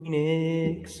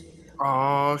Phoenix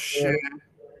Oh shit,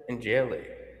 and jelly.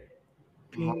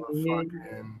 Phoenix.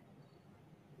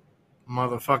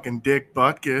 motherfucking Dick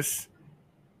Butkus.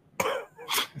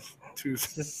 too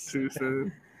too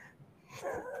soon.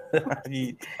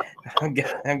 You- I'm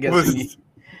guessing Was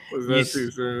was you, that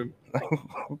too soon?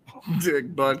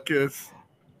 Dick Butkus.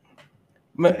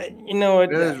 you know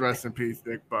what? It is rest in peace,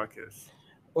 Dick Butkus.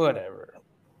 Whatever.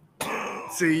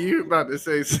 See, you about to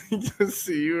say.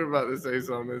 See, you were about to say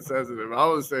something insensitive. I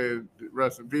was saying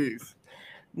rest in peace.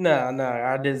 No,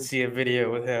 I did see a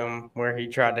video with him where he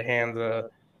tried to hand the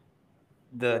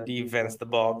defense the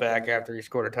ball back after he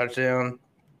scored a touchdown.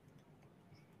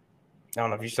 I don't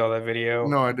know if you saw that video.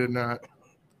 No, I did not.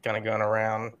 Kind of going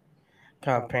around,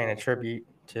 kind of paying a tribute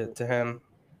to him.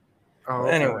 Oh,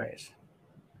 But okay. anyways,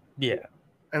 yeah.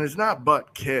 And it's not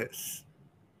butt kiss.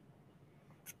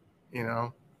 You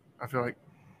know, I feel like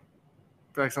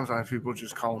sometimes people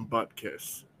just call them butt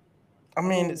kiss. I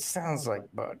mean, it sounds like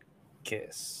butt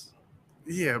kiss.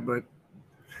 Yeah, but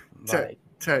Like,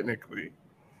 technically,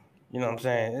 you know what I'm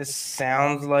saying? It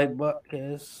sounds like butt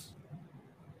kiss,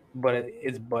 but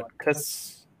it's butt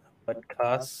cuss, butt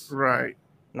cuss, right?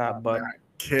 not butt Not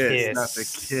kiss, not the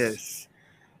kiss. kiss.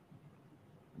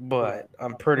 But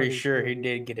I'm pretty sure he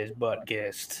did get his butt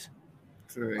kissed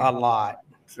See, a lot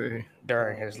see.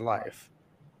 during his life.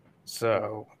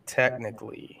 So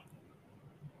technically,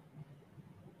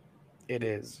 it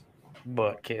is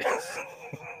butt kiss.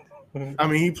 I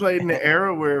mean, he played in the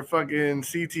era where fucking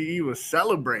CTE was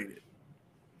celebrated.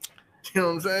 You know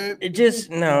what I'm saying? It just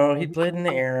no, he played in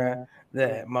the era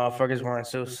that motherfuckers weren't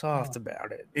so soft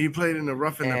about it. He played in the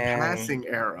rough in the And passing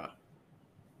era,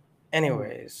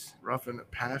 anyways, rough in the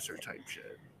passer type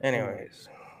shit. anyways,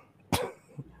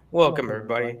 welcome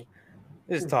everybody.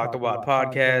 This is Talk to Watt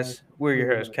podcast. We're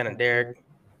your hosts, Ken and Derek.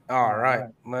 All right,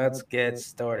 let's get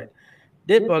started.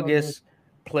 Did Buggus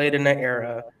played in an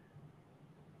era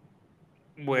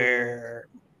where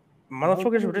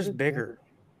motherfuckers were just bigger.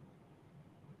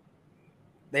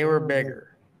 They were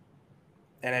bigger.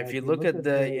 And if you look at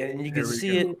and you can Here we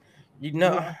see it, go. you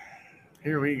know,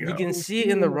 Here we you go. can see it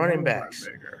in the running More backs,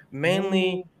 bigger.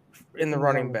 mainly in the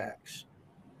running backs.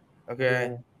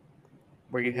 Okay,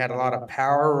 where you had a lot of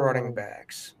power running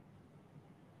backs.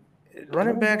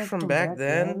 Running backs from back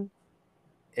then,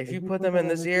 if you put them in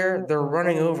this era, they're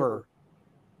running over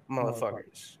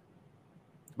motherfuckers.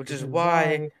 Which is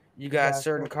why you got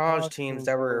certain college teams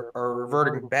that are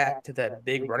reverting back to that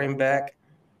big running back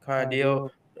kind of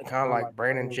deal, kind of like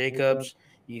Brandon Jacobs.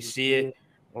 You see it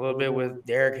a little bit with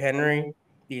Derrick Henry.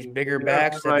 These bigger I feel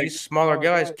backs that like these smaller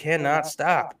guys cannot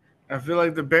stop. I feel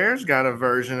like the Bears got a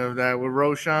version of that with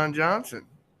Roshan Johnson.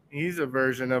 He's a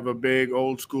version of a big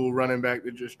old school running back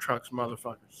that just trucks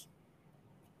motherfuckers.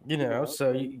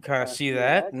 So you kind of see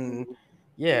that, and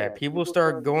yeah, people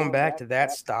start going back to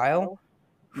that style.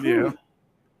 Whew, Yeah.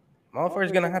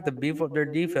 motherfuckers gonna have to beef up their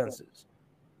defenses.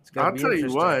 It's gonna I'll be tell you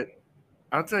interesting. what.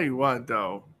 I'll tell you what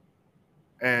though.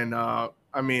 And I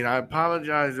mean, I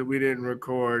apologize that we didn't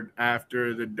record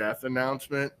after the death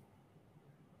announcement.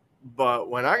 But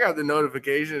when I got the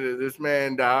notification that this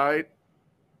man died,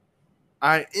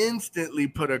 I instantly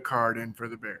put a card in for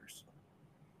the Bears.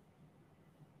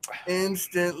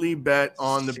 Instantly bet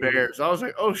on the See, Bears. I was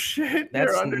like, oh shit, they're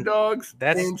that's underdogs.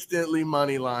 that's Instantly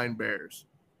money line Bears.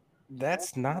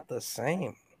 that's not the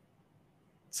same.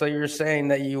 So you're saying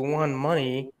that you won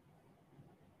money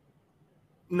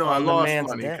No, I on the lost man's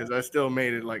money death? because I still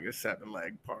made it like a 7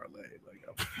 leg parlay.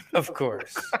 Of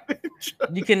course. I didn't just,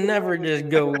 You can never just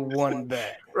go one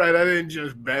bet. right, I didn't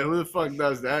just bet. Who the fuck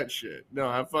does that shit? No,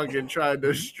 I fucking tried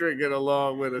to string it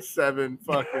along with a 7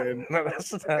 fucking, No,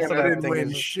 that's and what I I didn't think win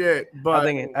is. shit. But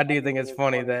I do think it's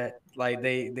funny that like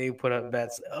they put up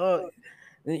bets. Oh,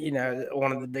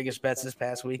 one of the biggest bets this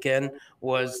past weekend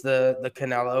was the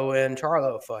Canelo and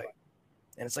Charlo fight,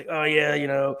 and it's like, oh yeah,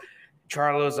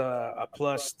 Charlo's a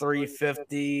plus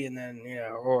 350, and then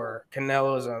or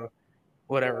Canelo's a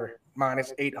whatever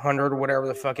minus 800 or whatever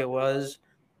the fuck it was,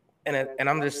 and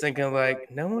I'm just thinking like,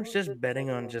 no one's just betting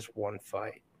on just one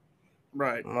fight.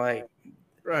 right, Like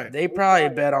right, they probably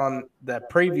bet on the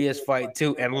previous fight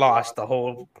too and lost the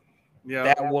whole yeah,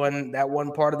 that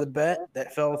one part of the bet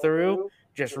that fell through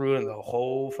just ruined the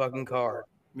whole fucking card.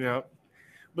 yeah.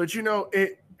 But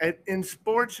in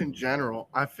sports in general,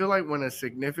 I feel like when a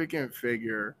significant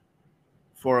figure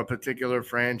for a particular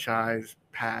franchise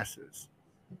passes,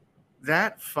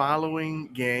 that following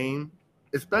game,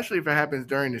 especially if it happens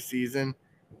during the season,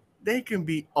 they can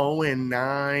be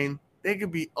 0-9, they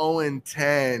could be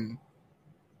 0-10.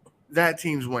 That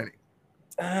team's winning.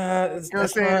 You know what I'm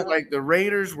That's saying? not Like the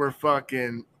Raiders were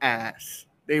fucking ass.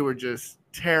 They were just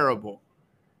terrible.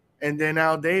 And then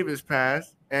Al Davis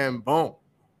passed, and boom,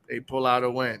 they pull out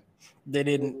a win. They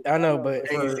didn't. I know,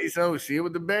 but And you see it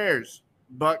with the Bears.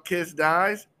 Buck Kiss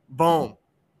dies, boom,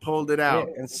 pulled it out.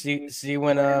 and see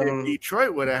when And if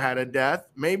Detroit would have had a death,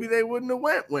 maybe they wouldn't have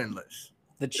went winless.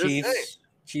 the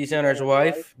Chiefs owner's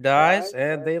wife dies,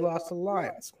 and they lost to the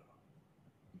Lions.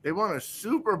 They won a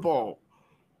Super Bowl.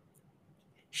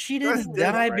 She didn't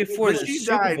die before the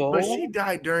Super Bowl. But she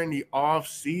died during the off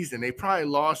season. They probably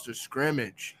lost a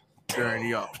scrimmage during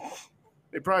the off.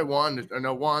 They probably won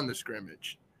the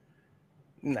scrimmage.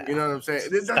 No, you know what I'm saying?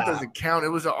 That doesn't count. It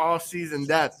was an off season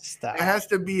death. Stop. It has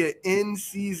to be an in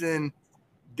season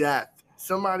death.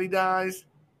 Somebody dies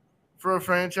for a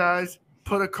franchise,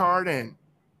 put a card in,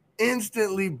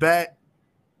 instantly bet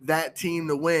that team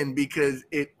to win because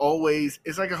it's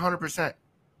like 100%.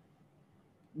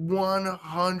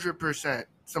 100%.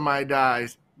 Somebody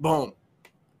dies, boom,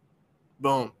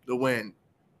 the win.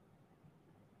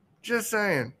 Just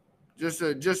saying.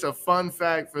 Just a fun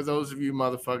fact for those of you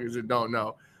motherfuckers that don't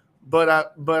know. But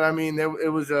I mean,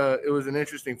 it was an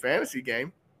interesting fantasy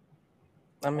game.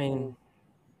 I mean,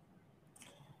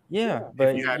 yeah,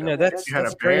 but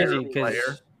that's crazy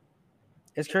because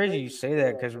it's crazy you say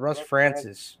that because Russ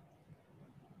Francis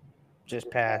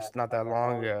just passed not that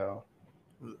long ago,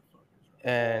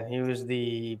 and he was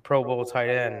the Pro Bowl tight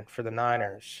end for the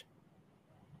Niners.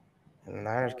 And the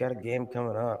Niners got a game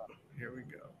coming up. Here we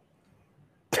go.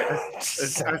 I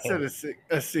said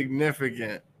a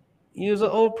significant. He was an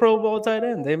old Pro Bowl tight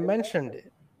end. They mentioned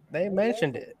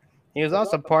it. He was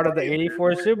also part of the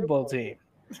 '84 Super Bowl team.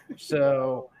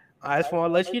 So I just want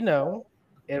to let you know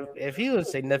if he was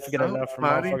significant enough for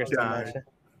motherfuckers to mention.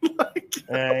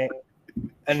 All right.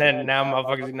 And then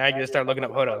now you can start looking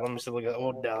up. Hold on, let me still look at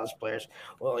old Dallas players.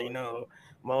 Well,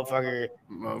 motherfuckers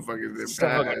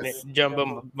fucking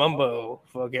Jumbo Mumbo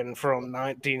fucking from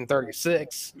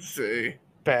 1936. See.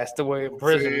 Passed away in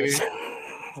prison.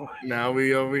 Now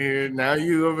we over here. Now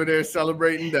you over there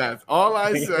celebrating death. All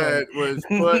I said was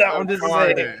put I'm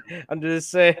just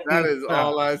saying. That is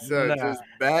all I said. Just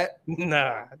bet.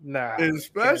 Nah.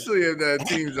 Especially if that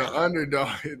team's an underdog.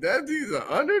 If that team's an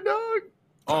underdog,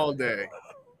 all day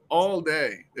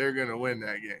they're gonna win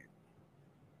that game.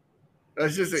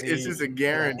 It's just a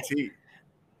guarantee.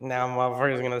 Now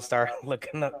motherfuckers gonna start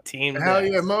looking up team. Hell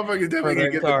yeah, motherfuckers definitely gonna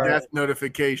get the death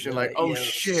notification. Like, oh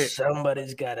shit,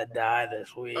 somebody's gotta die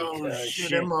this week. Oh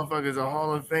shit, that motherfucker's a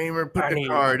Hall of Famer. Put the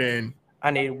card in. I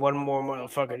need one more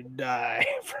motherfucker to die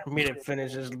for me to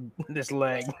finish this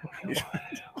leg.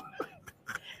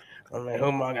 I mean, who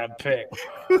am I gonna pick?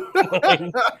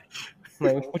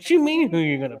 Like, what you mean? Who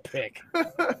you gonna pick?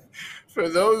 For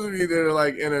those of you that are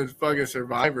like in a fucking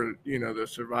Survivor, the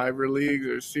Survivor leagues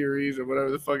or series or whatever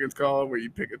the fuck it's called, where you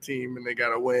pick a team and they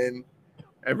gotta win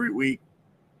every week.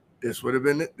 This would have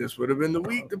been the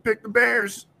week to pick the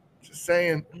Bears. Just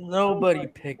saying. Nobody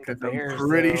picked the Bears. I'm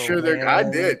pretty sure I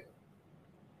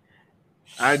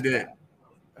did.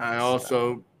 I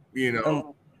also,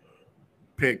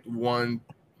 picked one,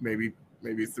 maybe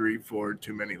 3, 4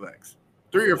 too many legs.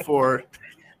 3 or 4.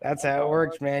 That's how it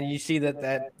works, man. You see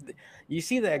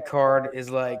that card is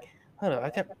like, hold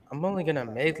on, I'm only gonna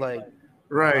make like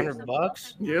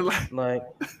 $100. You're like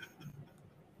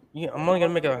I'm only gonna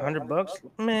make $100,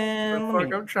 man.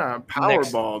 I'm trying to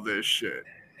Powerball this shit.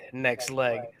 Next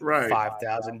leg, right?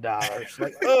 $5,000.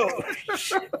 Like, oh,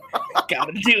 shit.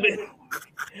 Gotta do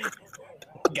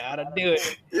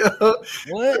it. Yo,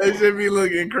 what? That should be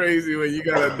looking crazy when you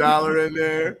got $1 in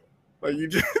there, like you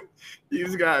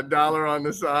just got $1 on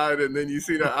the side, and then you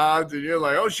see the odds, and you're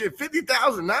like, oh shit,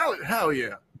 $50,000. Hell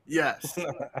yeah. Yes.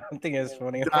 I think it's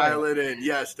funny. Dial it in.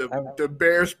 Yes, the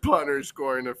Bears punter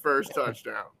scoring the first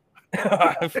touchdown.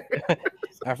 I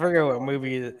forget what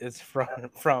movie it's from,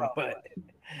 but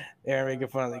they're making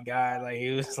fun of the guy. Like,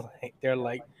 he was like, they're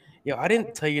like, yo, I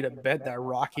didn't tell you to bet that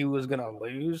Rocky was gonna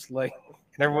lose. Like,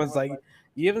 and everyone's like,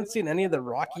 you haven't seen any of the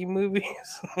Rocky movies?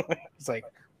 It's like,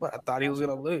 well, I thought he was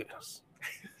gonna lose.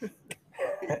 He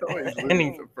always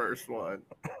loses the first one.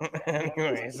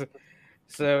 Anyways,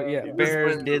 so yeah,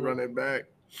 Bears did run it back.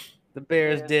 The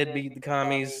Bears did beat the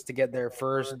Commies to get their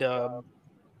first dub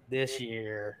this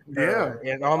year. Yeah,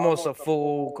 in almost a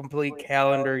full, complete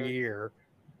calendar year.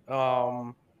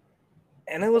 And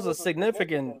it was a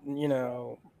significant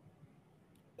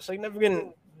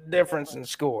difference in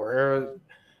score.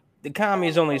 The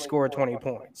Commies only scored 20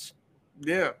 points.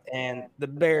 Yeah. And the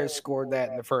Bears scored that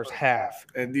in the first half.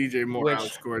 And DJ Moore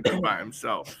outscored that by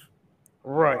himself.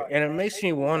 Right. And it makes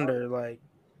me wonder, like,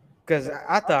 because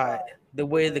I thought the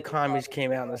way the Commies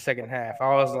came out in the second half,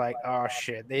 I was like, oh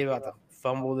shit, they about to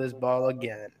fumble this ball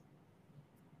again.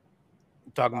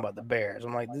 talking about the Bears.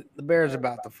 I'm like, the Bears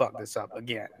about to fuck this up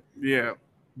again. Yeah.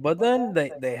 But then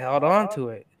they held on to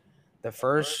it. The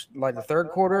third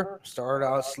quarter started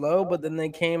out slow, but then they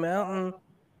came out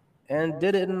and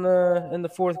did it in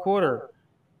the fourth quarter.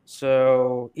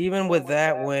 So even with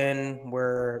that win,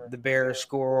 where the Bears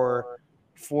score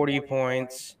 40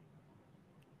 points,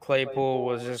 Claypool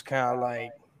was just kind of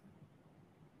like,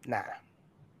 nah, I'm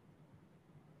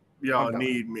Y'all done.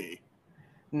 need me.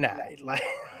 Nah, like,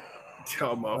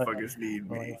 Y'all motherfuckers need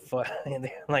like me. fuck,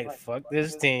 like fuck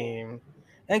this team.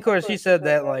 And of course, he said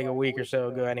that like a week or so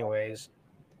ago, anyways.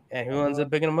 And who ends up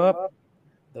picking him up?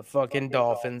 The fucking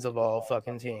Dolphins of all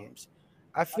fucking teams.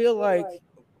 I feel like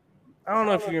I don't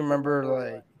know if you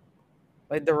remember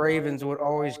like the Ravens would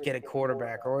always get a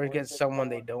quarterback or always get someone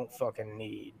they don't fucking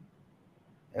need.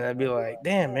 And I'd be like,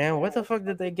 damn man, what the fuck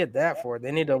did they get that for?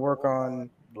 They need to work on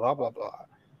blah blah blah.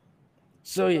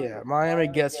 So yeah, Miami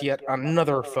gets yet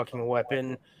another fucking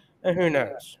weapon, and who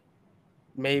knows?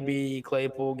 Maybe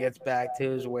Claypool gets back to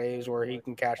his ways where he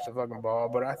can catch the fucking ball,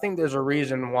 but I think there's a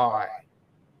reason why.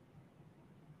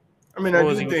 I mean, What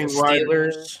was he with the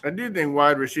Steelers? I do think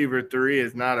wide receiver 3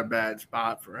 is not a bad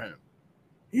spot for him.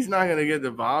 He's not going to get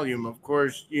the volume. Of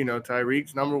course,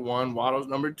 Tyreek's number 1, Waddle's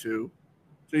number 2.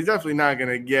 So he's definitely not going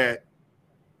to get,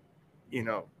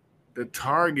 the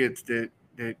targets that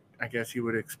I guess he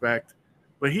would expect.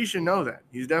 But he should know that.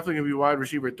 He's definitely going to be wide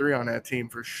receiver 3 on that team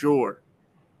for sure.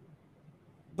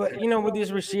 But with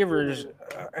these receivers,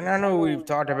 and I know we've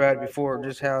talked about it before,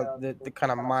 just how the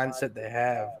kind of mindset they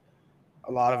have.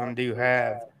 A lot of them do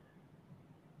have.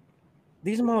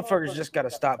 These motherfuckers just got to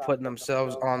stop putting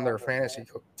themselves on their fantasy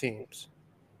teams.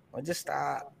 Like, just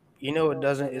stop. It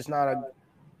doesn't. It's not a.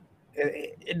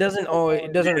 It doesn't always.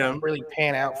 It doesn't Yeah. really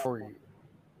pan out for you.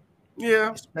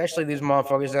 Yeah. Especially these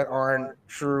motherfuckers that aren't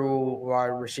true wide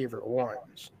receiver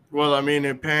ones. Well, I mean,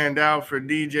 it panned out for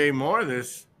DJ Moore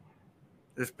this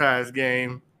past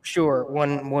game, Sure,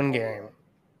 one game.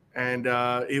 and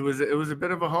it was a bit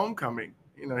of a homecoming.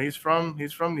 He's from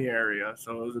the area,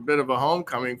 so it was a bit of a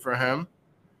homecoming for him.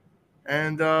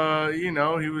 And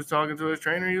he was talking to his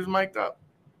trainer. He was mic'd up.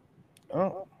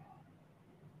 Oh,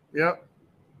 Yep.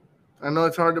 I know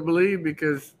it's hard to believe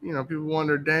because people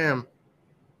wonder, damn,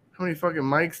 how many fucking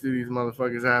mics do these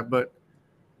motherfuckers have? But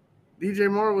DJ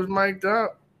Moore was mic'd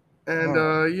up, and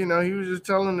he was just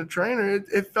telling the trainer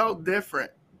it felt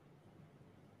different.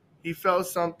 He felt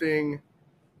something.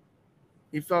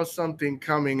 He felt something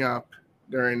coming up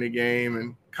during the game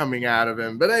and coming out of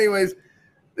him. But anyways,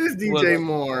 this DJ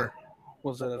Moore.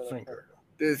 Was it a finger?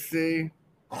 See,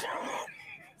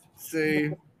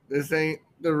 this ain't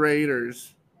the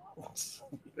Raiders.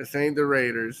 This ain't the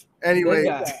Raiders. Anyway,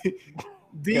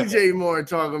 DJ Moore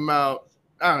talking about,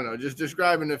 I don't know, just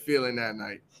describing the feeling that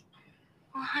night.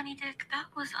 Well, honey Dick, that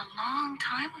was a long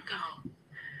time ago.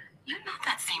 You're not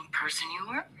that same person you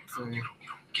were. You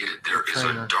don't get it. There is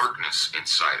a darkness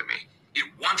inside of me. It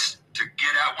wants to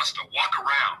get out, wants to walk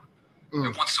around.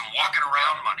 It wants some walking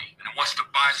around money, and it wants to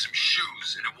buy some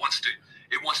shoes, and it wants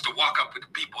to walk up with the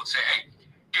people and say, hey,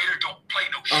 Gator don't play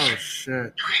no shit. Oh,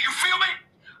 shit. You feel me?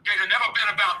 Gator never been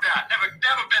about that. Never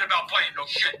been about playing no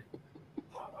shit.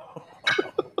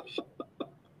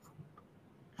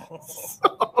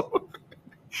 So,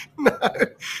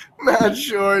 not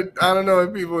sure. I don't know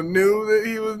if people knew that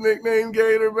he was nicknamed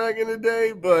Gator back in the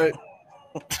day, but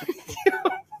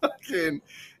fucking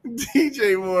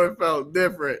DJ Moore felt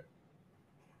different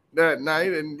that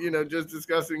night. And, just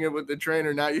discussing it with the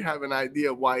trainer, now you have an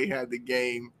idea why he had the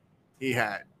game he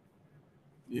had.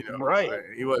 Right.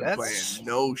 He wasn't playing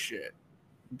no shit.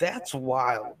 That's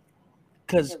wild.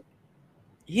 Because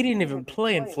he didn't even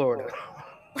play in Florida.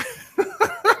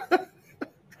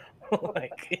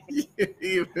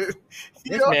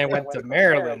 This man went to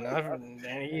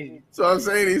Maryland. So I'm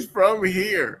saying he's from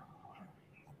here.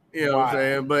 You know what I'm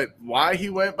saying? But why he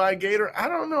went by Gator, I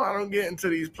don't know. I don't get into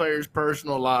these players'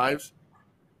 personal lives.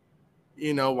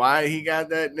 Why he got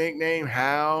that nickname,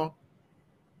 how.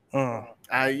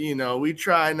 We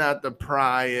try not to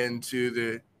pry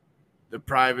into the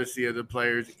privacy of the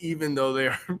players, even though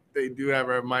they do have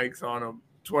our mics on them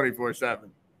 24/7.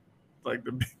 Like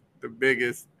the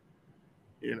biggest,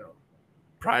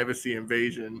 privacy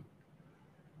invasion.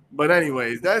 But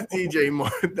anyways, that's DJ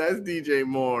Moore. That's DJ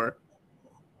Moore.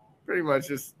 Pretty much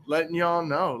just letting y'all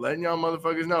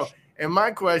motherfuckers know. And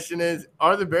my question is,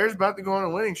 are the Bears about to go on a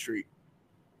winning streak?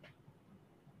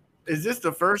 Is this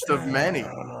the first of many?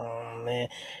 Oh, man.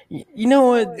 You know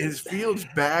what? Is Fields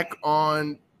back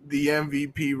on the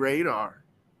MVP radar?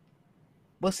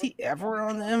 Was he ever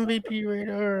on the MVP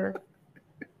radar?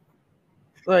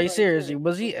 Like seriously,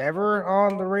 was he ever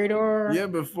on the radar? Yeah,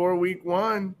 before week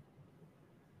one,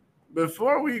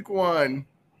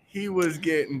 he was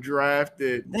getting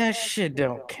drafted That shit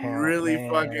don't count, really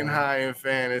fucking man. high in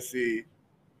fantasy,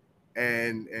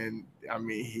 and I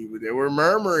mean, there were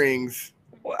murmurings.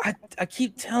 Well, I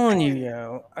keep telling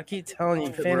you, I keep telling you,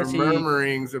 There were fantasy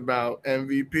murmurings about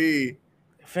MVP.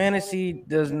 fantasy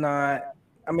does not.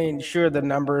 I mean, sure, the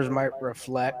numbers might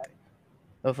reflect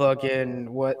the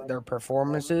fucking what their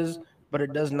performance is, but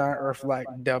it does not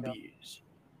reflect W's.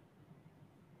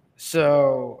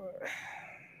 So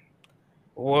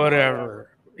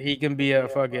whatever, he can be a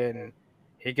fantasy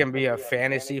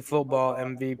football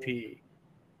MVP.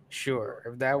 Sure,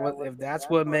 if that's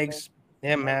what makes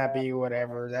him happy,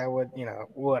 whatever, that would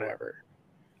whatever.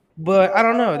 But I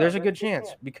don't know. There's a good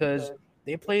chance because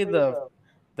they play the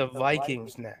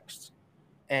Vikings next,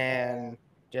 and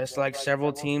just like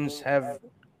several teams have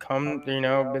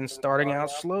been starting out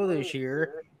slow this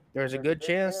year, there's a good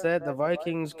chance that the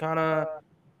Vikings kind of,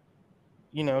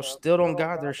 still don't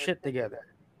got their shit together.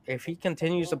 If he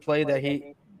continues to play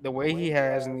the way he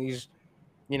has in these,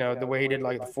 the way he did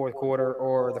like the fourth quarter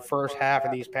or the first half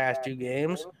of these past two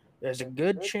games, there's a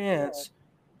good chance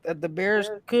that the Bears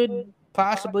could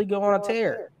possibly go on a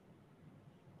tear.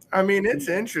 I mean, it's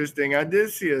interesting. I did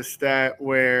see a stat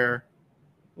where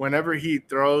whenever he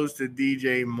throws to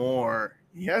DJ Moore,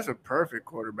 he has a perfect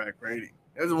quarterback rating.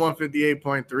 He has a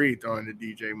 158.3 throwing to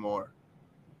DJ Moore,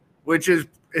 which is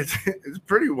it's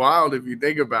pretty wild if you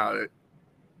think about it.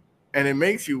 And it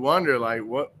makes you wonder, like,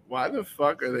 why the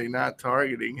fuck are they not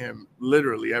targeting him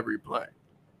literally every play?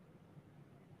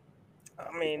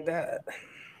 I mean that.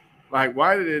 Like,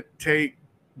 why did it take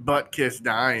butt kiss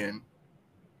dying?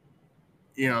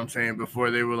 You know what I'm saying?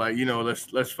 Before they were like,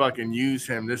 let's fucking use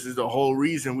him. This is the whole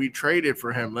reason we traded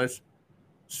for him. Let's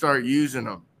start using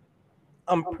him.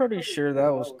 I'm pretty sure that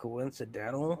was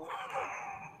coincidental.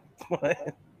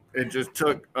 It just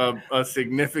took a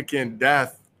significant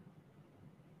death,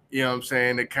 you know what I'm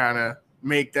saying, to kind of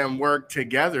make them work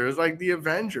together. It's like the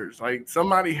Avengers. Like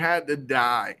somebody had to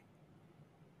die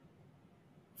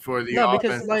for the No,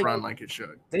 because offense to run like it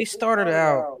should. they started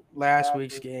out last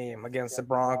week's game against the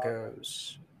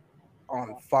Broncos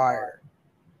on fire.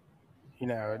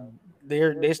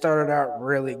 They started out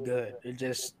really good. It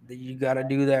just you got to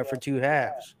do that for two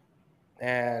halves,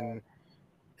 and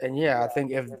yeah, I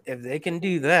think if they can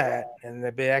do that and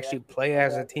if they actually play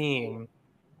as a team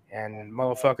and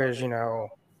motherfuckers,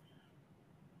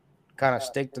 kind of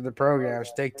stick to the program,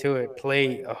 stick to it,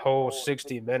 play a whole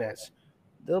 60 minutes,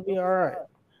 they'll be all right.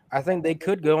 I think they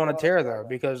could go on a tear though,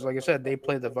 because like I said, they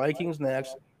play the Vikings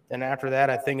next, and after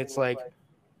that, I think it's like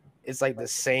the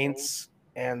Saints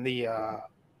and the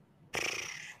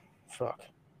fuck.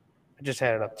 I just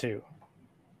had it up too.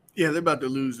 Yeah, they're about to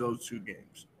lose those two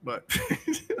games, but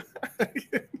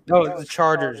No, the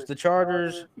Chargers. The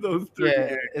Chargers. those three Yeah,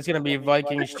 games, it's gonna be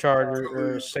Vikings, Charger, to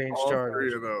or lose Saints, all three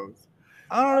Chargers. of those.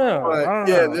 I don't know. But I don't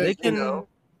yeah, know. They can.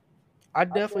 I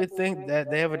definitely think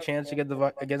that they have a chance to get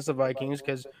against the Vikings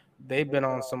because they've been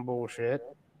on some bullshit.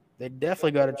 They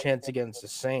definitely got a chance against the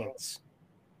Saints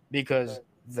because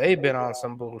they've been on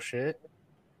some bullshit.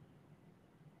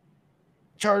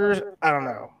 Chargers, I don't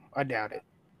know. I doubt it.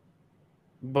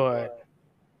 But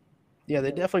yeah,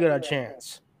 they definitely got a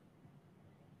chance.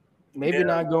 Maybe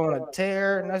not going a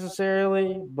tear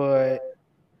necessarily, but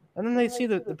and then they see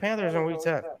the Panthers in week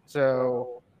 10.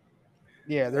 So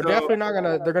yeah, they're definitely not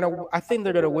gonna I think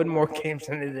they're gonna win more games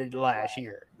than they did last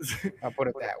year. I'll put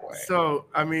it that way. So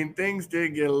I mean, things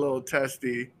did get a little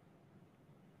testy,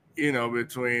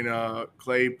 between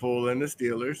Claypool and the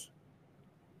Steelers,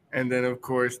 and then of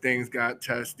course things got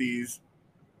testies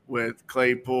with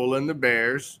Claypool and the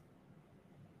Bears.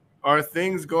 Are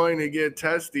things going to get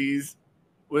testies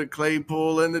with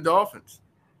Claypool and the Dolphins?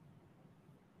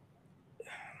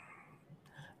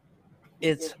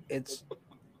 It's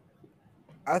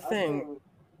I think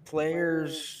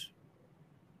players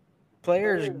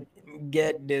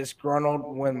get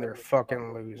disgruntled when they're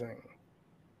fucking losing.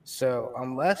 So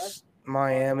unless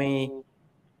Miami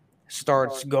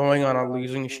starts going on a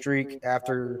losing streak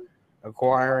after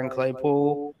acquiring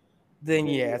Claypool, then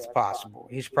yeah, it's possible.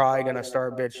 He's probably gonna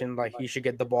start bitching like he should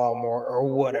get the ball more or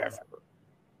whatever.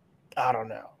 I don't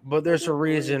know. But there's a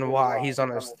reason why he's on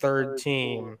his third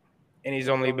team and he's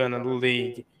only been in the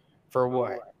league for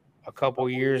what? A couple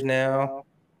years now?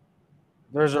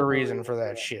 There's a reason for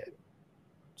that shit.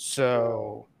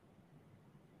 So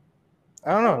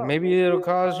I don't know. Maybe it'll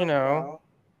cause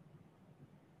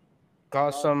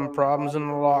some problems in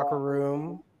the locker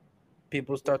room.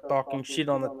 People start talking shit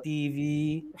on the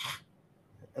TV.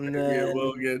 And Maybe it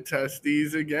will then get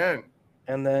testies again.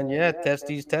 And then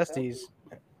testes.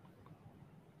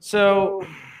 So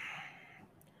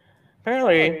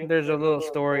apparently, there's a little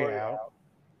story out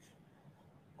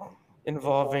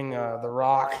involving The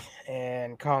Rock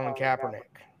and Colin Kaepernick.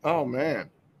 Oh man.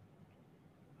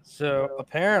 So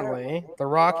apparently, The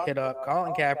Rock hit up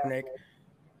Colin Kaepernick,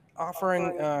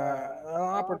 offering an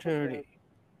opportunity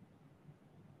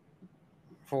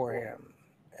for him.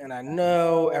 And I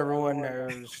know everyone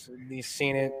knows he's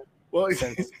seen it Well,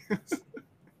 since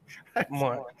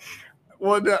what?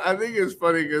 well, no, I think it's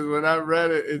funny because when I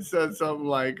read it, it said something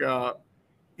like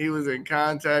he was in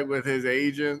contact with his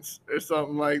agents or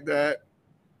something like that,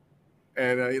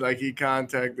 and like he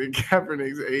contacted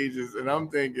Kaepernick's agents, and I'm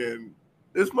thinking,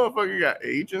 this motherfucker got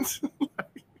agents.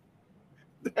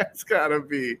 That's gotta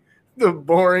be the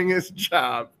boringest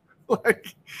job.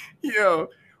 Like, yo,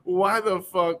 why the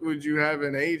fuck would you have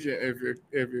an agent if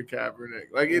you're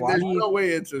Kaepernick? Like, there's no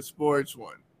way it's a sports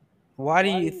one. Why do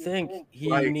you think he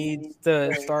Like- needs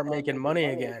to start making money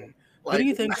again? Who do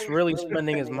you think's really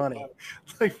spending his money?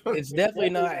 Like, It's definitely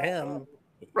not him.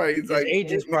 right? It's His like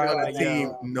agent's we got probably a like, team.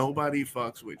 yo. Nobody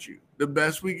fucks with you. The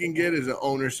best we can get is an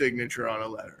owner signature on a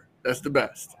letter. That's the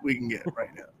best we can get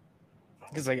right now.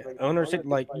 Because like ownership,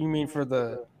 like you mean for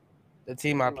the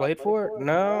team I played for?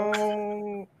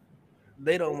 No,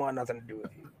 they don't want nothing to do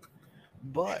with you.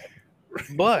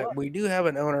 But we do have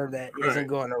an owner that isn't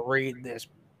going to read this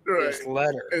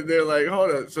letter. And they're like,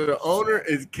 hold on. So the owner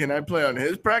is, can I play on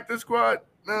his practice squad?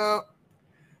 No,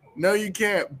 you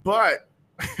can't. But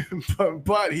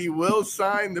but he will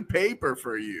sign the paper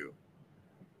for you.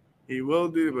 He will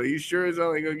do, but he sure is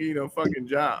only gonna give you no fucking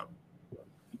job.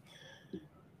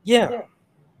 Yeah.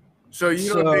 So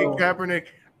you don't think Kaepernick?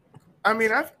 I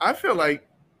mean, I feel like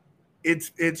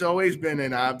it's always been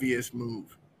an obvious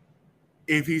move.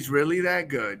 If he's really that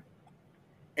good,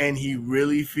 and he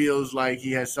really feels like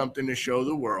he has something to show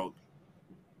the world,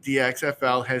 the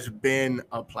XFL has been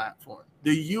a platform.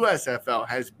 The USFL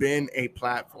has been a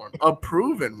platform, a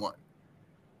proven one.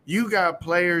 You got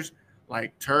players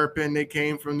like Turpin that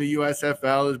came from the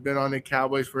USFL, has been on the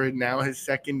Cowboys for now his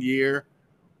second year.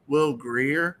 Will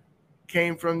Greer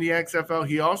came from the XFL.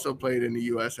 He also played in the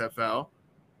USFL.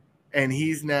 And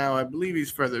he's now, I believe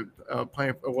he's for the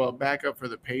backup for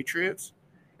the Patriots.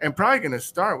 And probably going to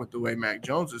start with the way Mac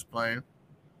Jones is playing.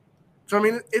 So, I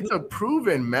mean, it's a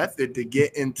proven method to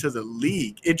get into the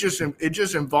league. It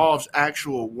just involves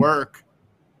actual work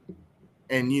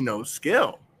and,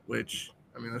 skill, which,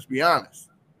 I mean, let's be honest.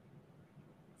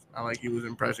 It's not like he was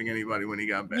impressing anybody when he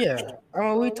got back. Yeah. I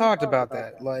mean, we talked about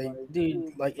that. Like,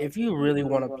 dude, like if you really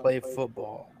want to play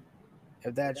football,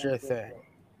 if that's your thing,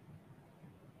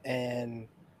 and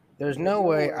there's no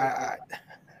way I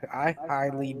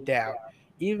highly doubt,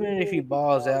 even if he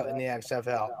balls out in the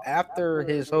XFL after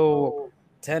his whole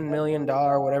 $10 million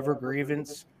whatever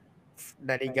grievance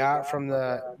that he got from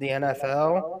the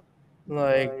NFL,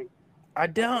 like I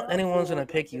doubt anyone's gonna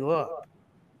pick you up.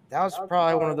 That was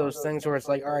probably one of those things where it's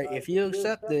like, all right, if you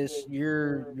accept this,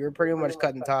 you're pretty much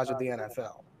cutting ties with the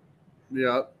NFL.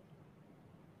 Yeah.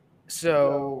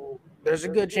 So there's a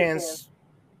good chance,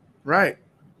 right,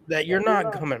 that you're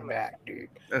not coming back, dude.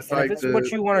 That's and like if it's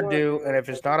what you want to do, and if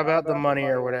it's not about the money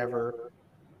or whatever,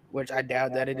 which I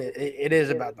doubt that it is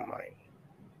about the money.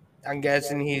 I'm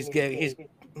guessing he's getting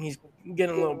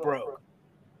a little broke.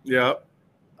 Yeah.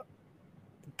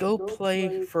 Go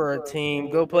play for a team.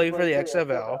 Go play for the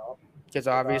XFL, because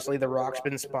obviously the Rock's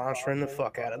been sponsoring the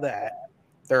fuck out of that.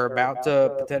 They're about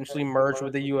to potentially merge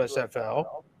with the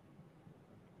USFL,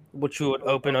 which would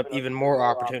open up even more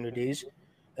opportunities.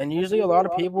 And usually a lot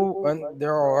of people, and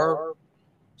there are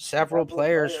several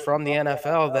players from the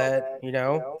NFL that,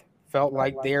 felt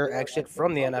like their exit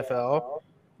from the NFL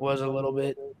was a little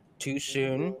bit too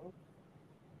soon.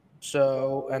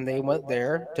 So, and they went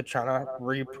there to try to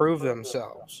reprove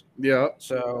themselves. Yeah.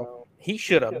 So he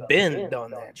should have been done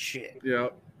that shit. Yeah.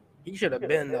 He should have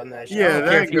been done that shit. Yeah,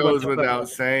 that goes without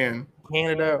saying.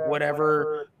 Canada,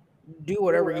 whatever, do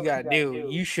whatever you gotta do.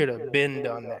 You should have been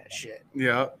done that shit.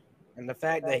 Yeah. And the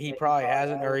fact that he probably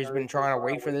hasn't, or he's been trying to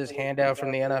wait for this handout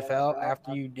from the NFL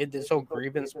after you did this whole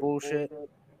grievance bullshit,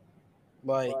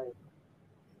 like,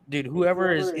 dude,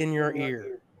 whoever is in your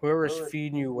ear, whoever is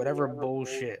feeding you whatever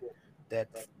bullshit that,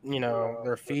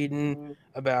 they're feeding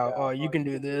about, oh, you can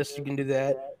do this, you can do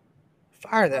that,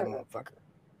 fire that motherfucker.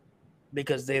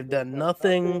 Because they've done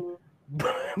nothing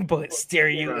but steer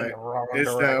you in the wrong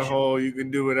direction. It's that whole, you can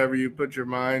do whatever you put your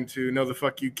mind to. No, the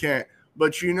fuck you can't.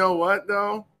 But you know what,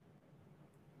 though?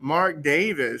 Mark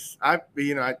Davis,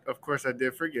 of course I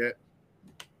did forget.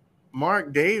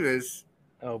 Mark Davis.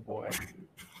 Oh, boy.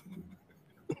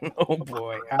 Oh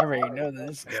boy, I already know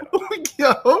this.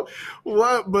 Yo,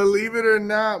 what? Believe it or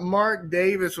not, Mark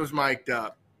Davis was mic'd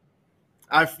up.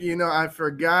 I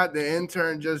forgot. The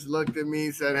intern just looked at me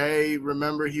and said, "Hey,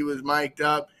 remember he was mic'd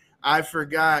up." I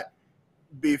forgot.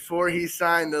 Before he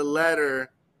signed the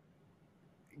letter,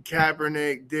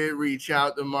 Kaepernick did reach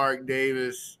out to Mark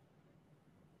Davis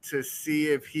to see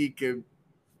if he could.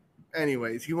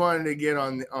 Anyways, he wanted to get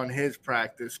on his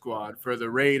practice squad for the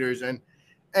Raiders. And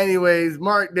anyways,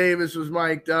 Mark Davis was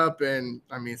mic'd up, and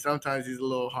I mean sometimes he's a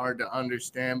little hard to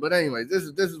understand. But anyways, this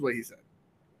is what he said.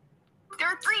 There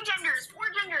are 3 genders, 4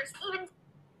 genders, even.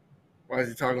 Why is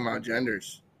he talking about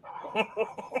genders?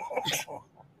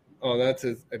 Oh, that's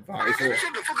his advisor.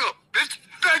 Shut the fuck up, bitch.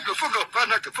 Back the fuck up. I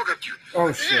knock the fuck up you.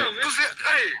 Oh shit.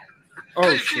 Hey.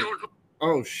 Oh shit.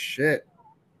 Oh shit.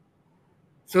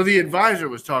 So the advisor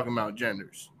was talking about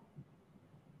genders.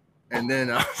 And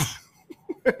then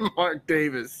Mark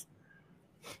Davis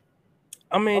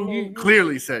I mean, you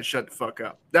clearly said shut the fuck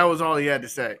up. That was all he had to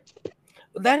say.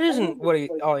 that isn't what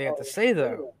all he had to say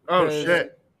though. Oh 'cause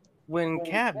shit. When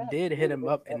Cap did hit him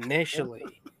up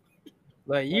initially,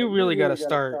 like you really got to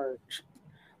start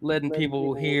letting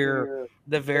people hear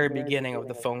the very beginning of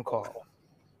the phone call,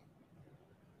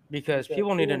 because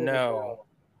people need to know.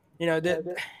 You know that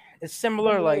it's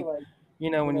similar, like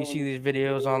when you see these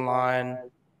videos online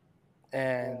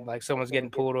and like someone's getting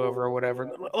pulled over or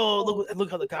whatever. Oh,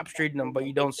 look how the cops treating them, but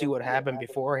you don't see what happened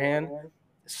beforehand.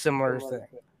 Similar thing.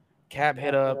 Cap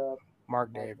hit up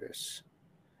Mark Davis,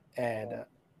 and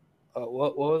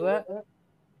what was that?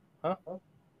 Huh?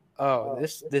 Oh,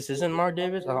 this isn't Mark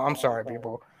Davis. Oh, I'm sorry,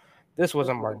 people. This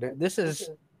wasn't Mark Davis. This is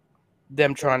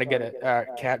them trying to get a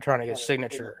Cap trying to get a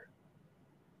signature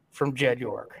from Jed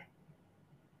York,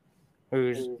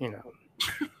 who's the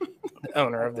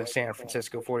owner of the San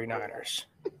Francisco 49ers.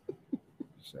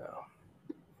 So.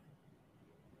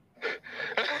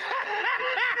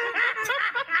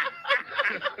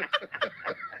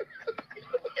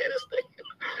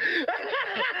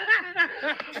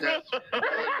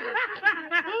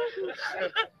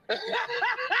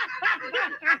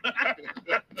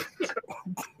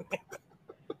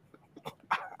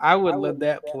 I would let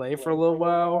that play for a little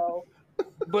while,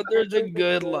 but there's a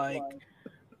good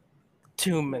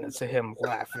 2 minutes of him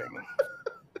laughing.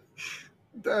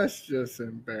 That's just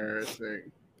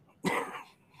embarrassing.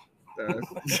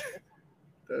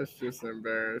 That's just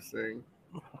embarrassing.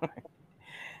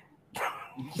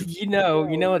 You know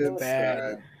it's bad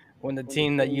sad. when the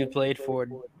team that you played for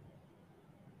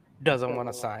doesn't want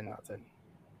to sign nothing.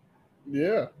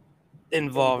 Yeah.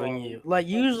 Involving you. Like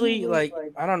usually,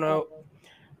 I don't know.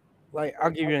 Like I'll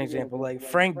give you an example. Like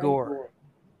Frank Gore.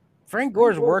 Frank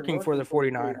Gore's working for the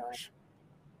 49ers.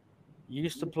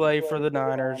 Used to play for the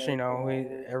Niners.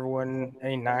 Everyone,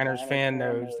 any Niners fan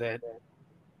knows that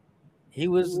he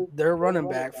was their running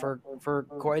back for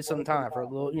quite some time, for a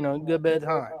little, good bit of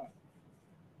time.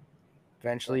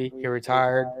 Eventually, he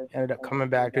retired, ended up coming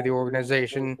back to the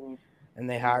organization, and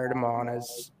they hired him on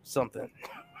as something.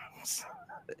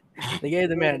 They gave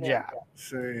the man a job.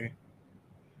 See,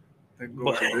 the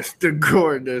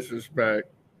Gore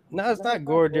disrespect. No, it's not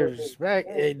Gore disrespect.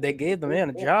 They gave the man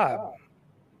a job.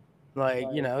 I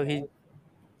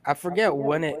forget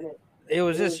when it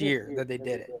was this year that they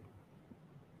did it.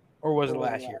 Or was it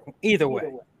last year? Either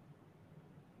way,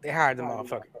 they hired the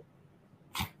motherfucker.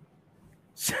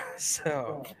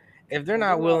 So, if they're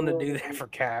not willing to do that for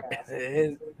Cap,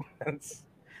 he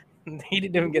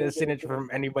didn't even get a signature from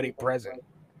anybody present.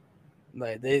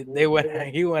 Like he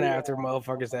went after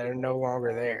motherfuckers that are no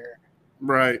longer there.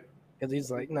 Right. Because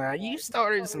he's like, nah, you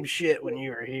started some shit when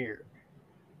you were here.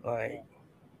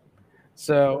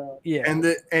 So yeah.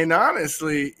 And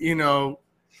honestly,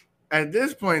 at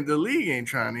this point, the league ain't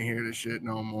trying to hear the shit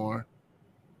no more.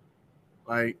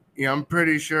 I'm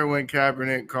pretty sure when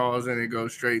Kaepernick calls in, it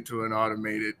goes straight to an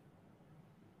automated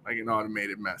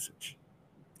message.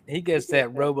 He gets that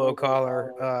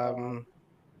robocaller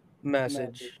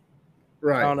message.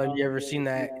 Right. I don't know if you ever seen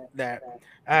that.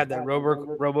 I had that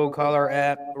robocaller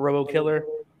app, RoboKiller.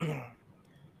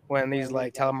 When these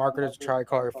telemarketers try to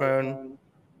call your phone,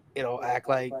 it'll act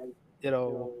like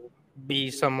it'll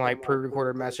be some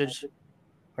pre-recorded message.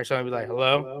 Like somebody be like,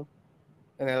 hello?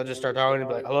 And they'll just start talking and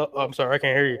be like, hello? Oh, I'm sorry, I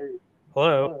can't hear you.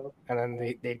 Hello? And then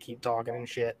they keep talking and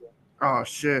shit. Oh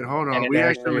shit, hold on.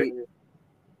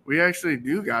 We actually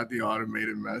do got the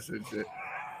automated message.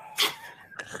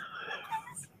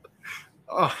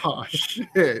 Oh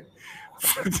shit.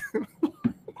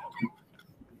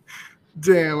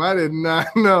 Damn, I did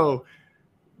not know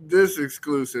this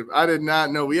exclusive. I did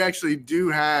not know. We actually do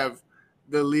have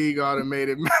the league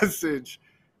automated message.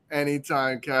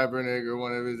 anytime Kaepernick or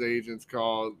one of his agents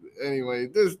called. Anyway,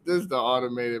 this is the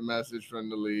automated message from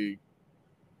the league.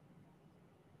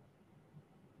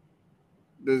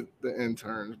 The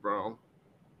interns, bro.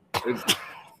 I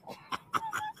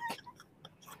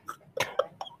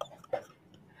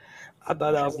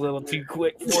thought that was a little too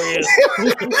quick for you.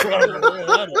 This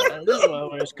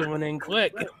motherfucker's coming in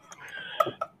quick.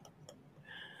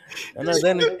 And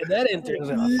then that intern's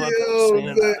gonna fuck up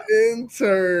Santa. The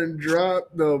intern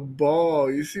dropped the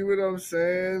ball. You see what I'm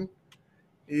saying?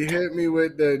 He hit me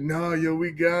with the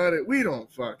we got it. We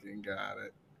don't fucking got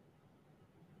it.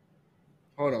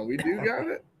 Hold on, we do got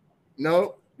it?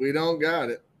 Nope, we don't got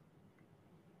it.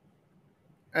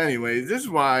 Anyways, this is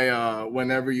why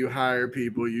whenever you hire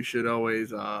people, you should always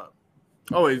do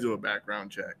a background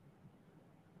check.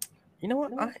 You know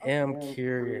what? I am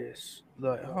curious.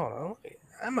 Look, hold on.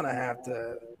 I'm gonna have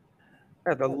to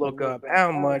look up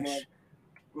how much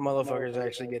motherfuckers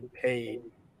actually get paid.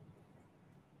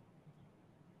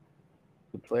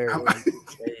 The players get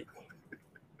paid.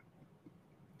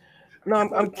 No,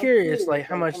 I'm curious, like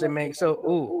how much they make.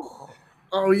 So,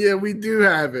 Oh yeah, we do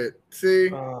have it. See,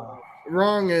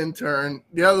 wrong intern.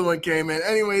 The other one came in.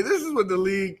 Anyway, this is what the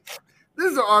league.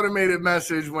 This is an automated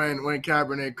message when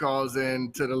Kaepernick calls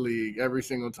in to the league every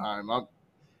single time.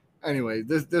 Anyway,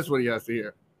 this is what he has to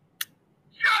hear.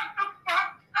 Shut the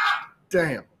fuck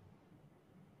up!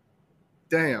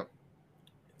 Damn.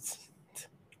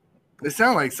 It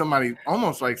sounded like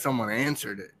almost like someone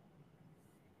answered it.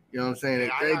 You know what I'm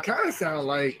saying? It kind of sounded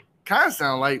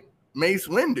like Mace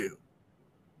Windu.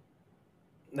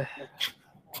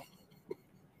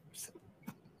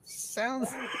 Sounds.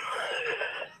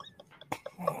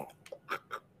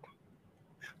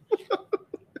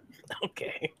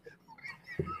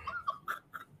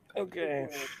 Okay.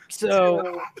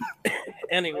 So,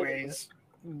 anyways,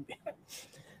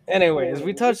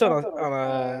 we touched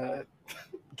on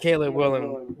Caleb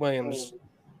Williams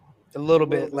a little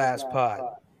bit last pod,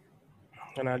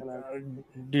 and I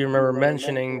do you remember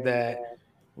mentioning that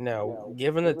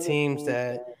given the teams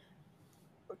that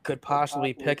could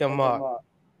possibly pick him up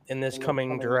in this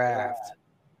coming draft,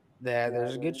 that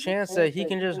there's a good chance that he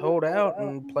can just hold out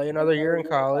and play another year in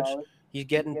college. He's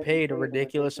getting paid a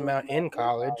ridiculous amount in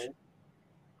college,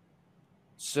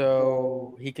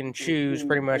 so he can choose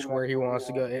pretty much where he wants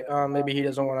to go. Maybe he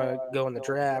doesn't want to go in the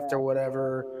draft or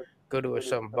whatever, go to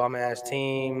some bum-ass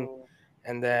team,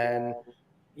 and then,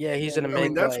 he's going to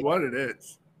make that's what it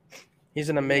is. He's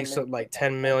going to make like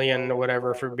 $10 million or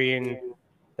whatever for being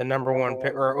the number one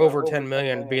pick, or over $10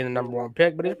 million being the number one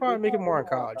pick, but he's probably making more in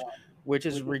college, which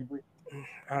is,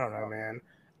 I don't know, man.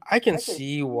 I can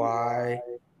see why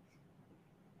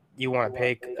you want to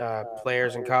pay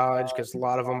players in college, because a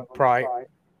lot of them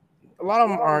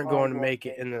aren't going to make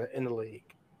it in the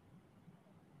league.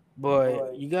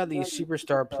 But you got these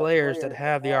superstar players that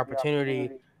have the opportunity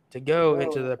to go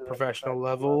into the professional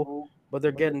level, but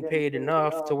they're getting paid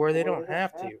enough to where they don't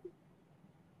have to.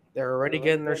 They're already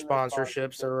getting their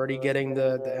sponsorships. They're already getting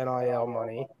the NIL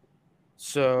money.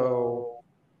 So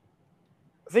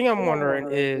the thing I'm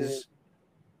wondering is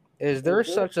there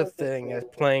such a thing as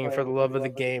playing for the love of the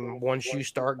game once you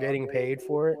start getting paid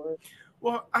for it?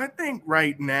 Well, I think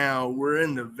right now we're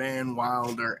in the Van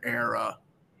Wilder era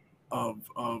of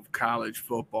college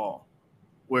football,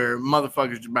 where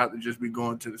motherfuckers about to just be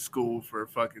going to the school for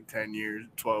fucking 10 years,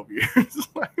 12 years.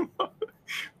 Like,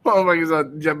 motherfuckers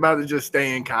are about to just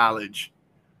stay in college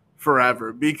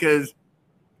forever, because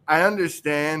I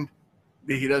understand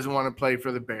that he doesn't want to play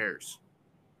for the Bears.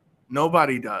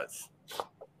 Nobody does.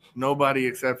 Nobody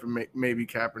except for maybe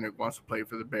Kaepernick wants to play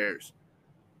for the Bears.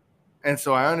 And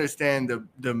so I understand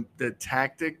the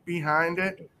tactic behind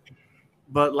it,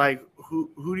 but like,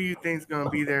 who do you think is going to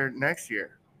be there next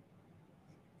year?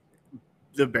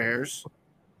 The Bears.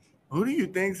 Who do you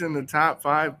think's in the top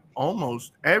 5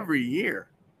 almost every year?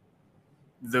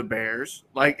 The Bears.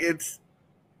 Like,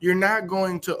 you're not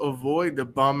going to avoid the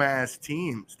bum ass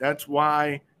teams. That's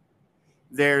why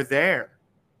they're there.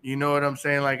 You know what I'm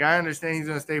saying? Like, I understand he's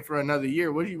going to stay for another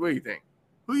year. What do you think?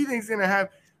 Who do you think's going to have?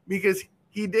 Because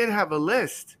he did have a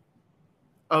list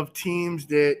of teams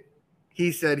that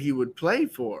he said he would play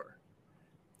for.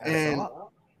 And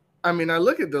I mean, I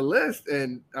look at the list,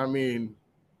 and I mean,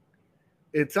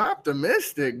 it's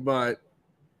optimistic, but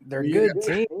they're good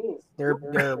teams.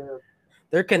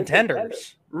 They're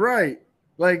contenders. Right.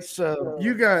 Like, so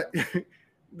you got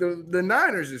the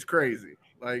Niners is crazy.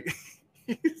 Like,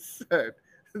 he said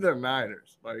the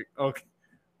Niners. Like, okay,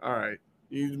 all right.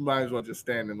 You might as well just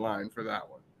stand in line for that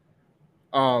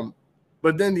one.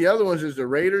 But then the other ones is the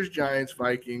Raiders, Giants,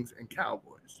 Vikings, and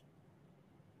Cowboys.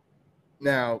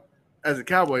 Now, as a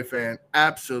Cowboy fan,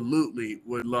 absolutely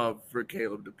would love for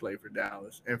Caleb to play for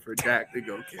Dallas and for Dak to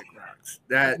go kick rocks.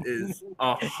 That is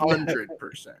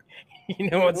 100%. You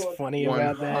know what's funny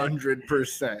about that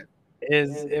 100%.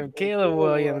 is if Caleb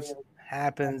Williams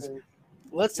happens,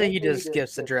 let's say he just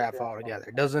skips the draft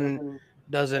altogether, doesn't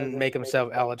make himself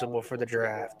eligible for the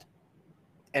draft,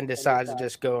 and decides to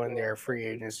just go in there free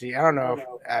agency. I don't know if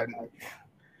I'd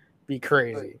be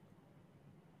crazy.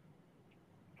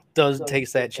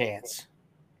 Takes that chance.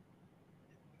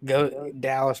 Go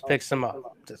Dallas picks him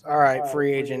up. Just all right,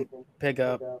 free agent, pick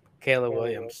up Caleb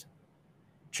Williams.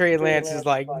 Trey Lance is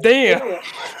like, damn.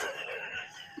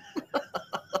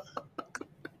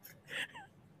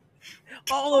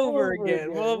 All over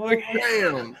again.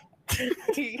 Damn.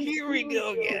 Here we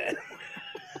go again.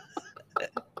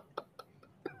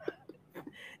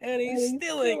 And he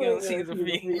still ain't gonna see the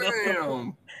field.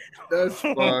 Damn. That's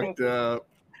fucked up.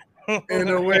 In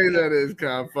a way that is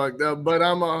kind of fucked up, but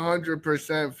I'm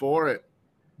 100% for it.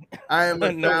 I am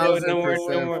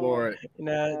 1,000% for it.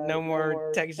 No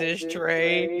more Texas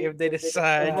Trey if they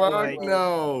decide. Fuck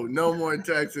no more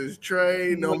Texas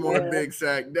Trey, no more Big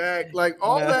Sack Dak. Like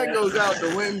all that goes out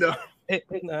the window.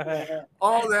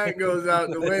 All that goes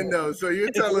out the window. So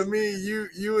you're telling me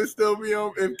you would still be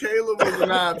on if Caleb was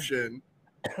an option?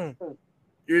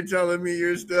 You're telling me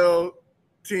you're still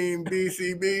team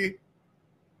BCB?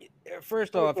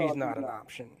 First off, he's not an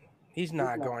option. He's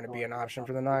not going to be an option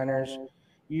for the Niners.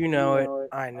 You know it.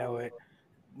 I know it.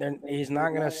 He's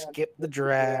not going to skip the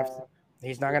draft.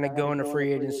 He's not going to go into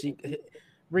free agency.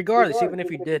 Regardless, even if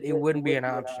he did, it wouldn't be an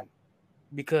option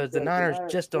because the Niners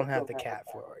just don't have the cap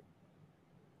for it.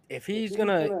 If he's going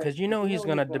to, because you know he's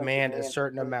going to demand a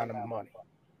certain amount of money.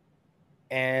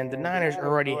 And the Niners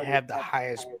already have the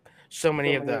highest, so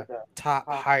many of the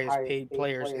top highest paid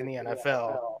players in the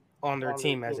NFL on their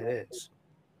team as it is.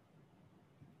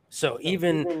 So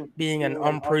even being an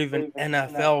unproven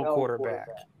NFL quarterback,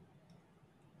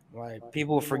 like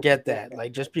people forget that.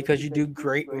 Like just because you do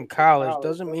great in college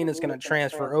doesn't mean it's going to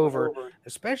transfer over,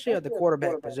 especially at the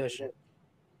quarterback position.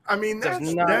 I mean, that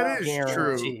is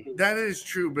true. That is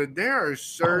true, but there are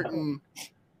certain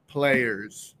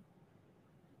players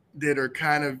that are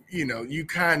kind of, you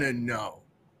kind of know.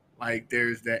 Like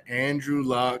there's the Andrew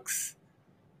Lucks,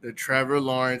 the Trevor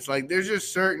Lawrence. Like there's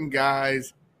just certain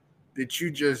guys that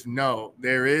you just know.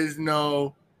 There is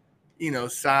no,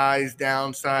 size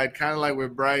downside. Kind of like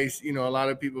with Bryce, a lot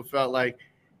of people felt like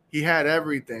he had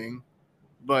everything,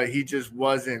 but he just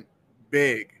wasn't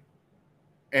big.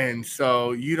 And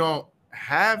so you don't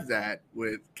have that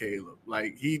with Caleb.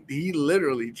 Like he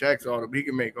literally checks all he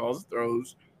can make all the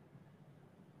throws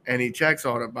and he checks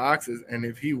all the boxes. And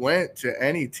if he went to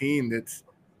any team that's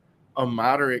a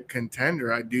moderate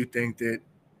contender, I do think that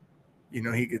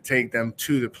he could take them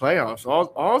to the playoffs.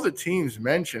 All the teams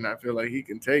mentioned, I feel like he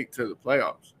can take to the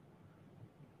playoffs.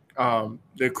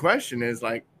 The question is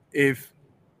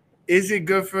is it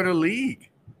good for the league?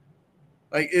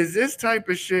 Like, is this type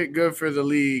of shit good for the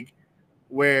league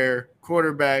where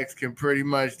quarterbacks can pretty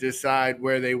much decide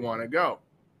where they want to go?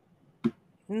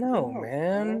 No,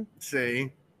 man.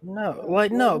 See?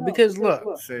 No, because look,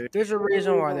 there's a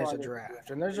reason why there's a draft,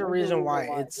 and there's a reason why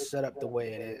it's set up the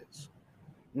way it is.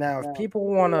 Now, if people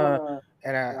want to,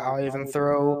 and I'll even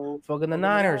throw fucking the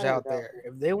Niners out there,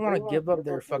 if they want to give up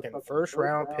their fucking first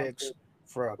round picks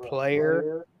for a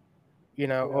player,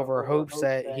 over hopes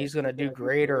that he's going to do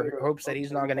great or hopes that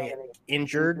he's not going to get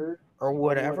injured or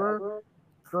whatever,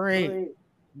 great.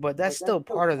 But that's still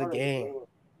part of the game.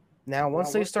 Now,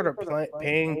 once they started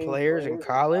paying players in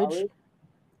college,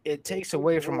 it takes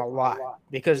away from a lot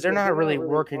because they're not really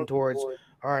working towards,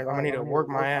 all right, I'm going to need to work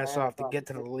my ass off to get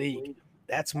to the league.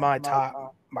 That's my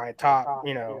top,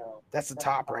 that's the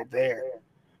top right there.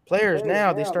 Players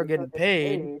now, they start getting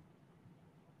paid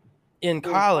in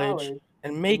college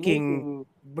and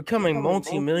becoming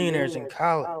multimillionaires in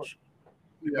college.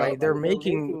 Yeah. Like they're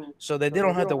making so that they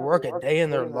don't have to work a day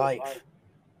in their life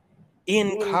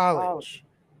in college.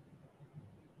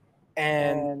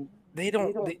 And they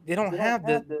don't have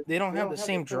the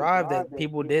same drive that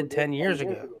people did 10 years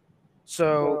ago.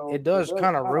 So it does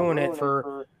kind of ruin it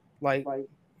for like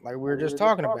we were just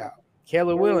talking about.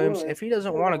 Caleb Williams, if he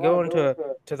doesn't want to go into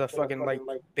the fucking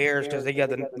Bears because they got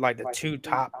the two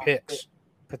top picks,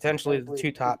 potentially the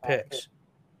two top picks,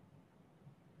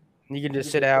 you can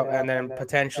just sit out and then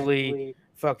potentially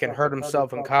fucking hurt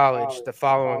himself in college the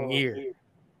following year.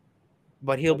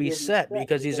 But he'll be set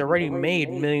because he's already made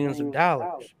millions of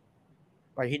dollars.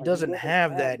 Like he doesn't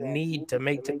have that need to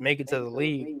make it to the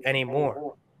league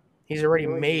anymore. He's already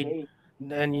made,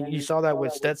 and you saw that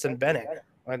with Stetson Bennett.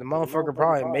 Like the motherfucker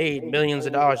probably made millions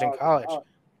of dollars in college.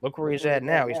 Look where he's at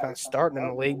now. He's not starting in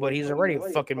the league, but he's already a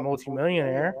fucking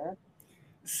multimillionaire.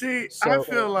 See, So- I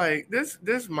feel like this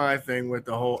is my thing with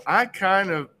the whole. I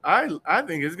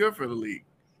think it's good for the league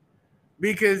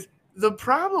because the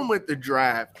problem with the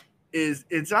draft is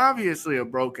it's obviously a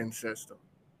broken system.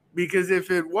 Because if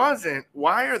it wasn't,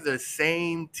 why are the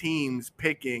same teams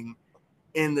picking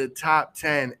in the top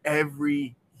 10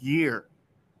 every year?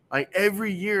 Like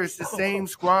every year, it's the same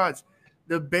squads.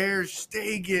 The Bears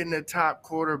stay getting a top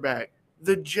quarterback.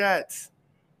 The Jets,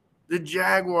 the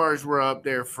Jaguars were up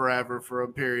there forever for a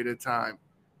period of time.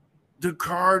 The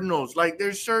Cardinals, like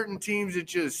there's certain teams that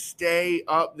just stay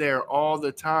up there all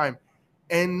the time.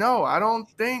 And no, I don't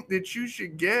think that you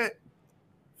should get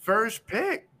first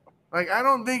pick. Like, I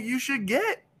don't think you should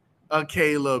get a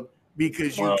Caleb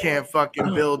because you can't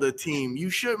fucking build a team. You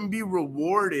shouldn't be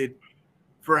rewarded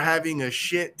for having a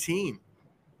shit team.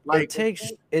 Like,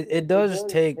 it does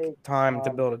take time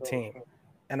to build a team.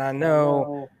 And I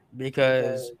know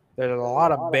because there's a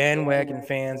lot of bandwagon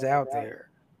fans out there.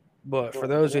 But for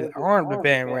those who aren't the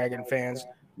bandwagon fans,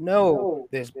 know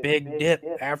this big dip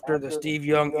after the Steve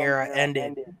Young era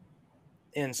ended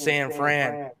in San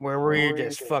Fran, where we're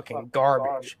just fucking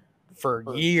garbage for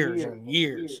years and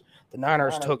years. The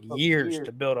Niners took years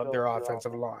to build up their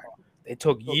offensive line. They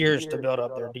took years to build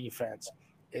up their defense.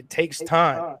 It takes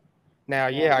time. Now,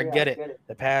 yeah, I get it.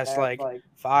 The past like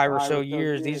 5 or so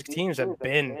years, these teams have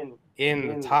been in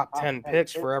the top 10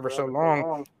 picks for ever so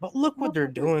long. But look what they're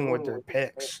doing with their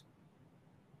picks.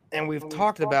 And we've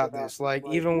talked about this, like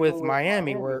even with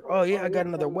Miami, where, oh, yeah, I got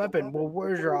another weapon. Well,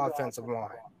 where's your offensive line?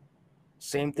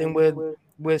 Same thing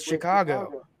with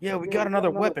Chicago. Yeah, we got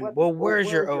another weapon. Well,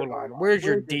 where's your O-line? Where's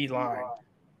your D-line?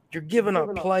 You're giving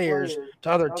up players to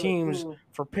other teams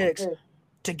for picks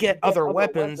to get other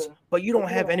weapons, but you don't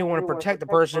have anyone to protect the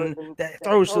person that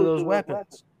throws to those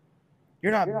weapons.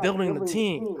 You're not building the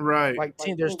team. right. Like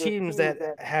there's teams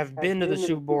that have been to the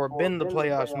Super Bowl, been to the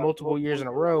playoffs multiple years in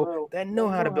a row that know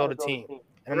how to build a team.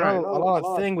 And Right. a lot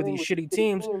of thing with these shitty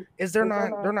teams is they're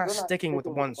not sticking with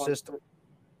one system.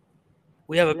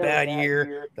 We have a bad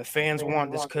year. The fans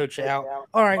want this coach out.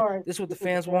 All right, this is what the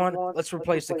fans want. Let's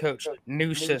replace the coach.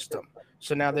 New system.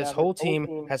 So now this whole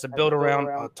team has to build around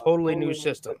a totally new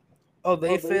system. Oh,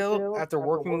 they failed after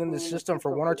working in the system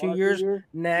for 1 or 2 years.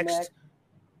 Next.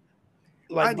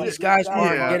 Like these guys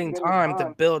aren't getting time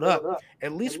to build up.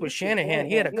 At least with Shanahan,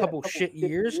 he had a couple shit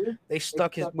years. They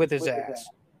stuck with his ass.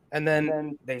 And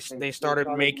then they started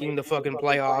making the fucking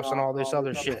playoffs and all this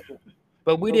other shit.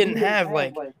 But we didn't have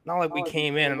not like we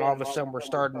came in and all of a sudden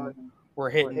we're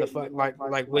hitting the fuck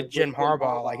like with Jim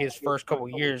Harbaugh, like his first couple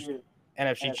years,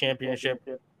 NFC Championship,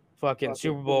 fucking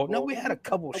Super Bowl. No, we had a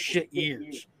couple shit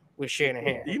years with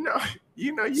Shanahan.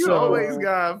 You always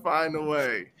gotta find a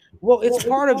way. Well, it's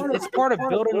part of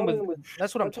building with.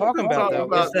 That's what I'm talking about, though.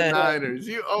 About Is the that Niners.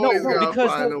 You always gotta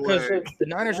find a way. the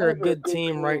Niners are a good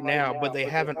team right now, but they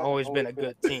haven't always been a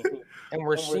good team, and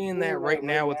we're seeing that right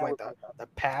now with like the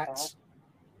Pats.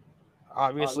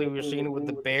 Obviously, we're seeing it with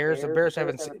the Bears. The Bears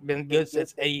haven't been good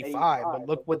since '85, but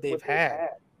look what they've had.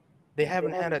 They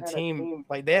haven't had a team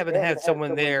they haven't had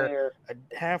someone there, a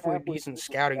halfway decent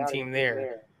scouting team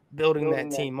there, building that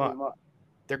team up.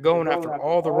 They're going after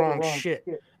all the wrong shit.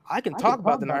 I can talk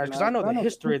about the Niners because I know the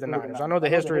history of the Niners. I know the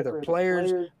history of their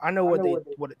players. I know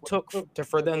what it took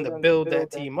for them to build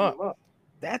that team up.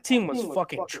 That team was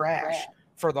fucking trash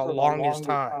for the longest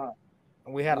time.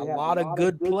 And we had a lot of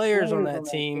good players on that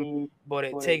team, but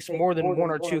it takes more than 1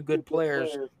 or 2 good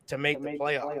players to make the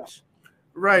playoffs.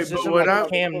 Right, This but isn't what like a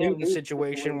Cam Newton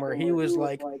situation where he was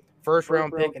like first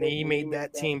round pick and he made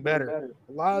that team better.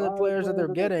 A lot of the players that they're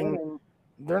getting,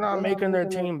 they're not making their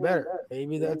team better.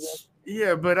 Maybe that's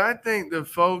but I think the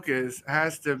focus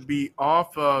has to be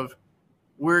off of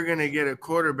we're gonna get a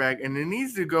quarterback, and it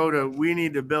needs to go to we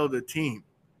need to build a team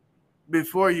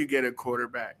before you get a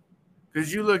quarterback.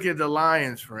 Because you look at the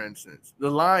Lions, for instance. The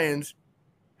Lions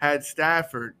had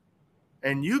Stafford,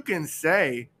 and you can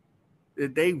say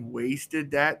that they wasted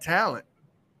that talent.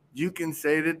 You can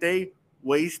say that they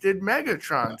wasted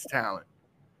Megatron's talent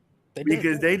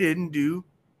because they didn't do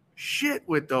shit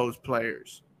with those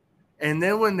players. And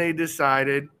then when they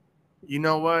decided, you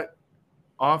know what,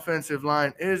 offensive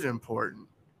line is important.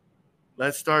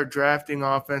 Let's start drafting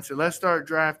offensive. Let's start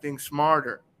drafting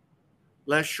smarter.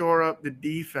 Let's shore up the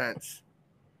defense.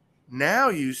 Now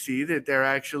you see that they're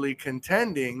actually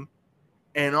contending,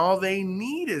 and all they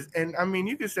need is, and I mean,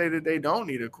 you could say that they don't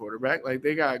need a quarterback, like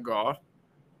they got Goff,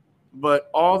 but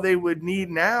all they would need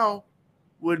now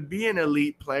would be an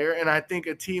elite player. And I think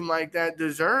a team like that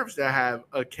deserves to have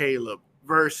a Caleb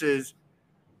versus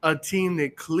a team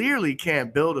that clearly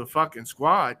can't build a fucking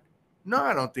squad. No,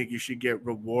 I don't think you should get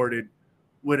rewarded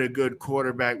with a good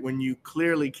quarterback when you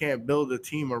clearly can't build a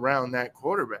team around that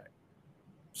quarterback.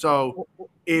 So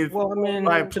if Well, I mean,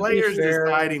 by to be players fair,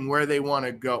 deciding where they want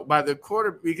to go, by the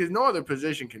quarter, because no other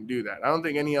position can do that. I don't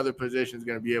think any other position is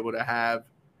going to be able to have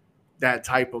that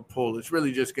type of pull. It's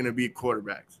really just going to be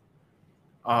quarterbacks.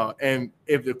 And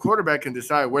if the quarterback can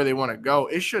decide where they want to go,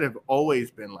 it should have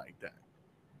always been like that.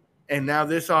 And now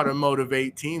this ought to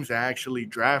motivate teams to actually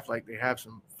draft like they have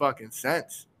some fucking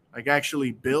sense, like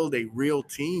actually build a real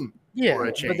team for a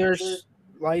but change. there's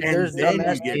And then you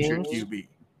dumbass get your teams. QB.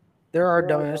 There are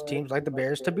dumbass teams like the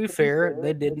Bears. To be fair,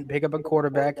 they didn't pick up a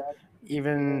quarterback,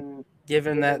 even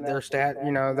given that their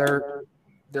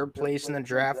place in the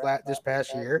draft this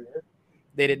past year.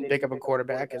 They didn't pick up a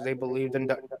quarterback because they believed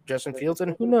in Justin Fields,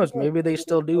 and who knows, maybe they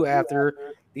still do after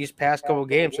these past couple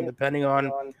games, and depending on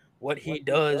what he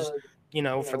does,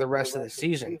 for the rest of the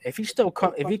season. If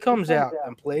he comes out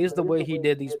and plays the way he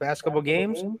did these past couple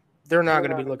games, they're not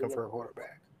going to be looking for a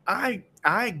quarterback.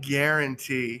 I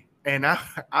guarantee, and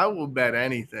I will bet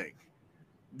anything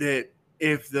that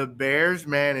if the Bears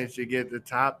manage to get the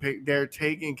top pick, they're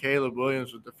taking Caleb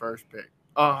Williams with the first pick.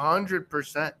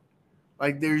 100%.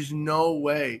 Like there's no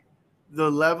way. The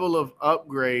level of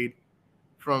upgrade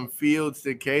from Fields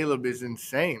to Caleb is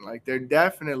insane. Like they're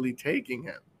definitely taking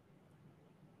him.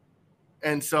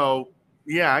 And so,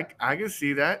 yeah, I can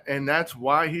see that. And that's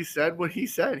why he said what he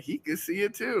said. He could see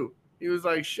it too. He was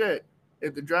like, shit,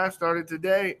 if the draft started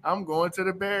today, I'm going to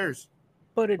the Bears.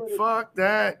 Fuck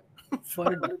that.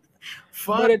 Fuck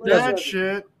that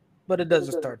shit. But it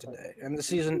doesn't start today, and the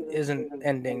season isn't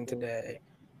ending today.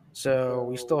 So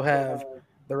we still have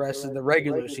the rest of the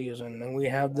regular season, and we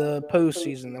have the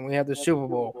postseason, and we have the Super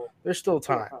Bowl. There's still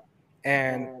time.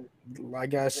 And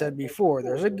like I said before,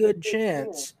 there's a good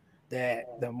chance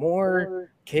that the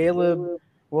more Caleb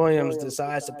Williams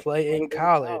decides to play in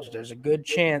college, there's a good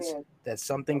chance that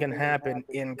something can happen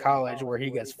in college where he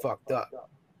gets fucked up.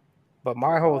 But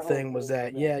my whole thing was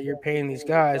that, yeah, you're paying these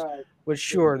guys, which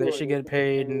sure, they should get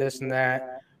paid and this and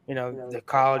that. The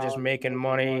college is making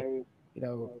money.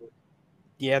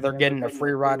 Yeah, they're getting a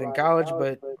free ride in college,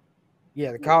 but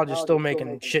yeah, the college is still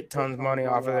making shit tons of money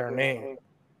off of their name.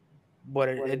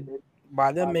 But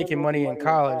by them making money in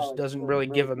college doesn't really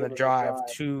give them the drive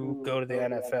to go to the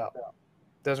NFL.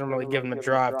 Doesn't really give them the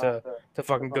drive to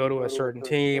fucking go to a certain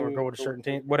team or go to a certain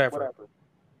team, whatever.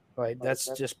 Like that's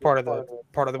just part of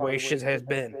the way shit has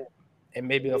been. It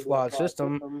may be a flawed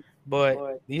system,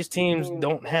 but these teams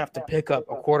don't have to pick up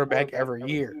a quarterback every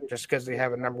year just because they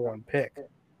have a number one pick.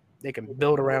 They can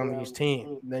build around these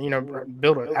teams, then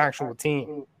build an actual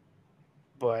team.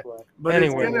 But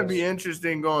it's going to be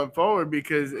interesting going forward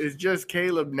because it's just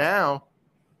Caleb now,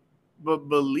 but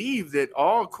believe that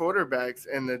all quarterbacks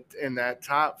in that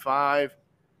top 5,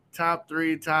 top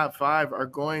 3, top 5 are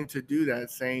going to do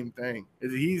that same thing.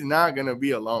 He's not going to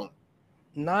be alone.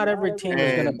 Not every team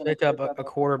is going to pick up a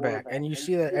quarterback, and you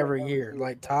see that every year.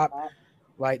 Like top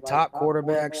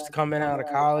quarterbacks coming out of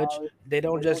college, they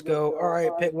don't just go, all right,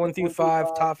 pick 1 through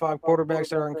 5, top 5 quarterbacks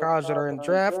that are in college that are in the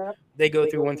draft. They go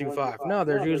through 1 through 5. No,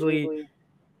 they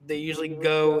usually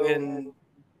go in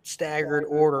staggered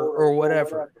order or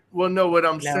whatever. Well, no, what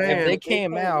I'm saying, if they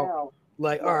came out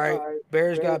like, all right,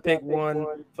 Bears got to pick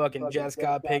 1, fucking Jets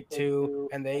got to pick 2,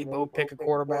 and they both pick a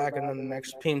quarterback, and then the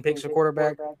next team picks a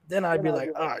quarterback, then I'd be like,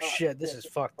 oh shit, this is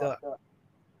fucked up.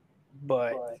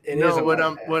 But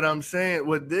what I'm saying,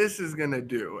 what this is gonna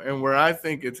do, and where I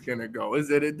think it's gonna go, is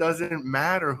that it doesn't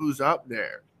matter who's up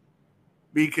there,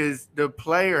 because the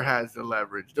player has the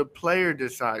leverage. The player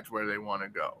decides where they want to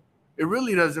go. It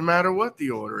really doesn't matter what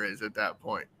the order is at that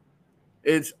point.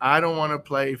 It's I don't want to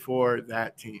play for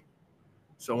that team.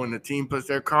 So when the team puts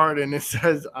their card in and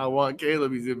says, I want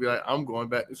Caleb, he's going to be like, I'm going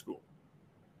back to school.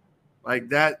 Like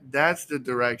that's the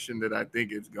direction that I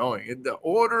think it's going. The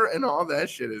order and all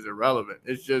that shit is irrelevant.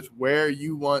 It's just where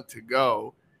you want to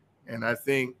go. And I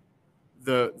think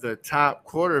the top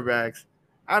quarterbacks,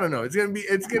 I don't know.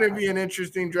 It's gonna be an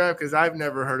interesting draft because I've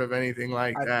never heard of anything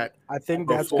like that. I think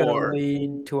that's gonna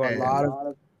lead to a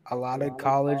lot of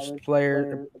college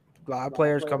players, a lot of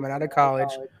players coming out of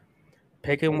college,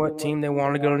 picking what team they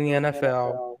want to go to the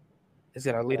NFL. Is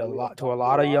gonna lead to a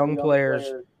lot of young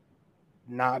players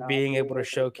not being able to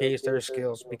showcase their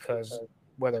skills because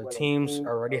whether teams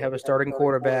already have a starting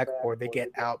quarterback or they get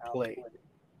outplayed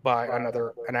by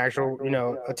an actual,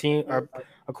 a team,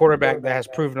 a quarterback that has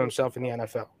proven himself in the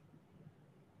NFL.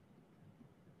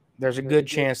 There's a good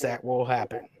chance that will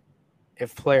happen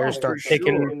if players start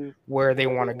picking where they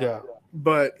want to go.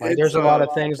 But there's a lot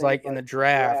of things like in the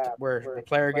draft where the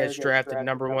player gets drafted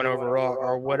number 1 overall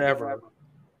or whatever.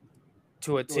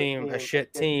 to a team, a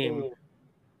shit team,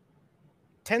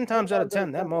 10 times out of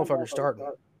 10, that motherfucker's starting.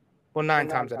 Well, 9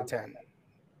 times out of 10.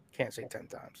 Can't say 10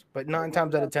 times. But 9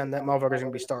 times out of 10, that motherfucker's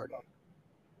going to be starting.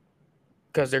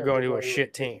 Because they're going to a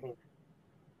shit team.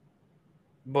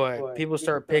 But people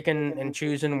start picking and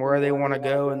choosing where they want to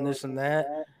go and this and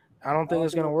that. I don't think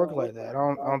it's going to work like that. I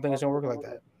don't think it's going to work like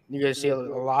that. You're going to see a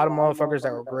lot of motherfuckers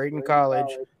that were great in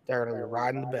college that are going to be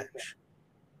riding the bench.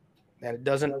 And it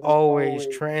doesn't always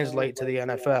translate to the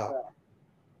NFL.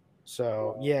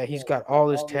 So, yeah, he's got all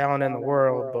this talent in the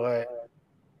world, but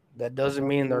that doesn't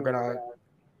mean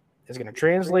it's going to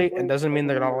translate and doesn't mean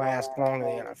they're going to last long in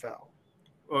the NFL.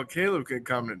 Well, Caleb could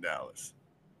come to Dallas.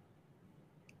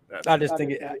 I just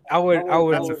think I would.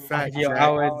 That's a fact. Yo,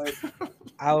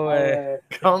 I would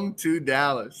come to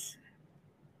Dallas.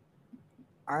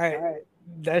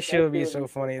 That shit would be so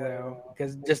funny though,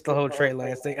 because just the whole Trey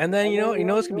Lance thing, and then you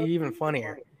know what's gonna be even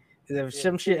funnier is if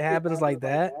some shit happens like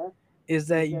that, is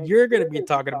that you're gonna be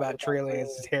talking about Trey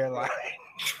Lance's hairline.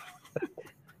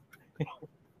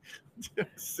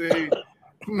 See,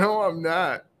 no, I'm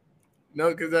not.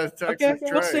 No, because that's Texas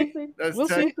Trey. That's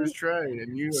Texas Trey,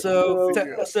 and you. So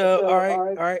all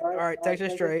right,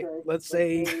 Texas Trey. Let's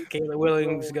say Caleb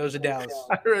Williams goes to Dallas.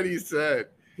 I already said.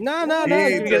 No.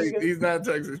 He's not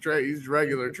Texas Trey. He's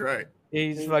regular Trey.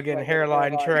 He's fucking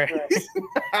hairline Trey. He's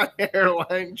not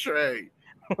hairline Trey.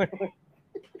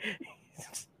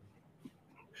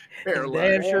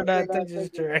 Hairline. Damn sure not Texas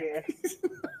Trey.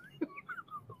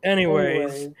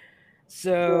 Anyways.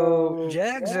 So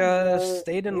Jags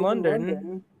stayed in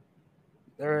London.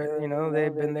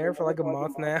 They've been there for like a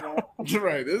month now.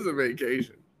 Right, this is a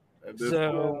vacation.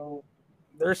 So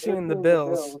they're seeing the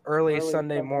Bills early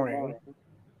Sunday morning.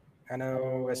 I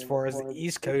know as far as the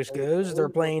East Coast goes, they're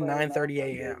playing 9:30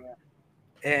 a.m.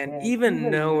 And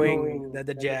even knowing that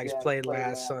the Jags played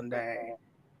last Sunday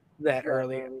that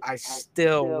early, I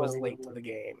still was late to the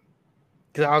game.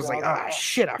 Because I was like,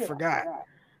 shit, I forgot.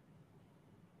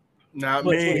 Not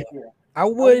me. I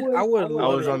would. I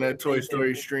was on that Toy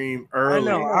Story stream early.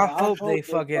 I know. I hope they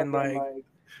fucking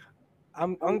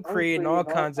I'm creating all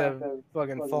kinds of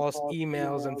fucking false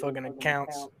emails and fucking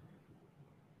accounts,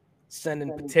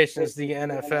 sending petitions to the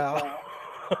NFL.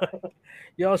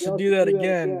 Y'all should do that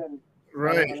again.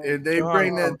 Right. If they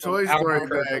bring that Toy Story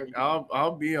back,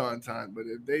 I'll be on time. But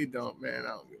if they don't, man, I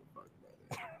don't give a fuck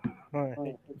about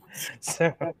it.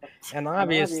 So, and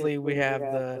obviously we have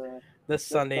the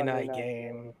Sunday night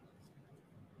game.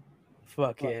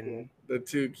 Fucking the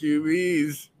two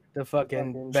QBs. The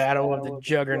fucking battle of the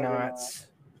juggernauts.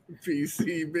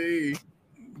 PCB.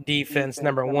 Defense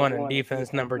number 1 and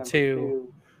defense number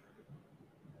 2.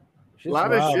 A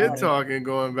lot of shit talking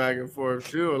going back and forth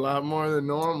too. A lot more than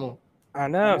normal. I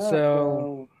know.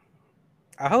 So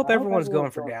I hope everyone's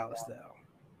going for Dallas though.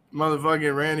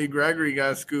 Motherfucking Randy Gregory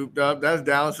got scooped up. That's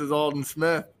Dallas's Alden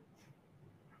Smith.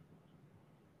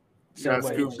 Got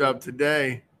scooped up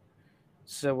today.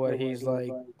 So what? He's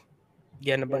like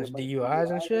getting a bunch of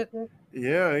DUIs and shit?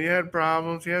 Yeah, he had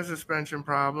problems. He has suspension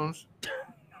problems.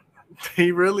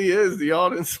 He really is the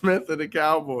Alden Smith of the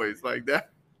Cowboys. Like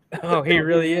that. Oh, he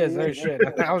really is. Oh shit.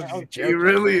 I was just joking. He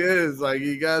really is. Like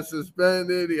he got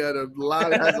suspended. He had has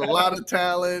a lot of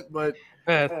talent, but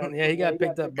yeah, he got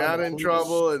picked up. Got in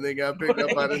trouble, and they got picked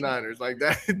up by the Niners. Like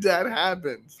that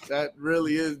happens. That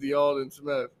really is the Alden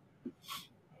Smith.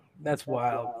 That's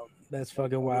wild. That's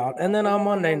fucking wild. And then on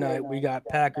Monday night, we got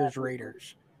Packers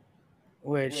Raiders.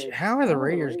 Which, how are the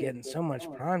Raiders getting so much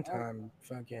primetime?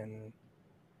 Fucking.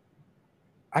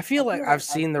 I feel like I've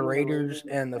seen the Raiders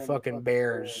and the fucking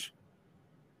Bears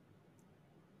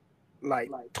like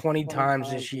 20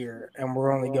 times this year, and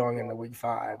we're only going into week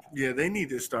 5. Yeah, they need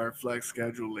to start flex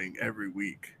scheduling every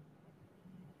week.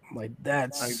 Like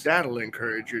that'll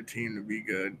encourage your team to be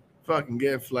good. Fucking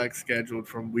get flex scheduled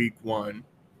from week 1.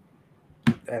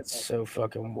 That's so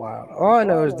fucking wild. All I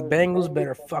know is the Bengals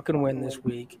better fucking win this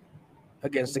week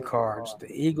against the Cards. The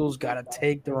Eagles got to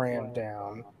take the Rams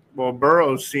down. Well,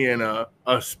 Burrow's seeing a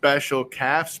special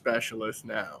calf specialist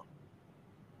now.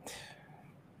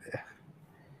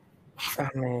 I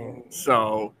mean,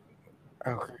 so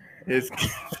okay. It's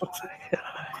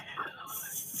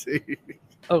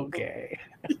okay.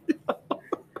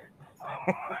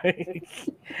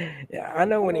 Yeah, I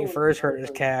know when he first hurt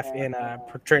his calf in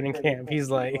training camp, he's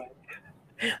like,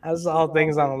 I saw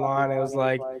things online. It was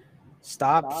like,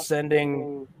 stop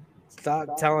telling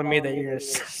me that you're gonna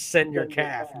send your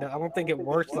calf. I don't think it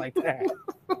works like that.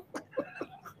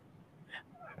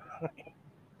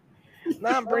 No,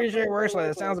 I'm pretty sure it works like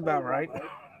that. Sounds about right.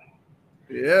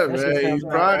 Yeah, man.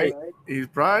 He's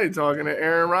probably talking to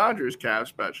Aaron Rodgers, calf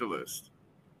specialist.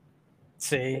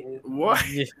 See, What?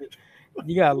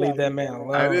 you gotta leave that man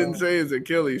alone. I didn't say his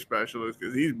Achilles specialist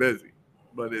because he's busy,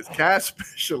 but his calf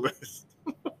specialist,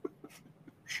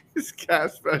 his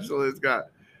calf specialist got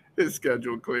his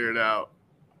schedule cleared out.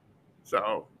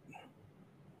 So,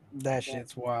 That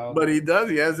shit's wild. but he does.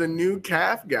 He has a new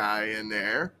calf guy in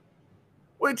there,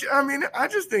 which I mean, I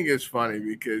just think it's funny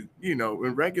because in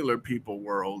regular people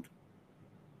world,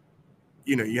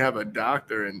 you have a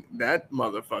doctor and that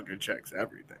motherfucker checks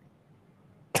everything.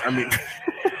 I mean,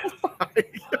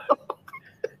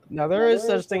 Now there is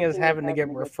such thing as having to get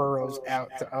referrals out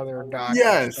to other doctors.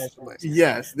 yes, specialists,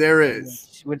 yes, there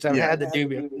is. which I've Yes. had to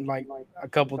do like a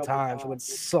couple times, which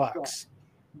sucks.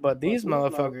 But these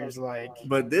motherfuckers, like,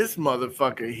 But this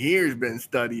motherfucker here's been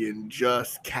studying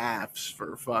just calves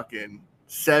for fucking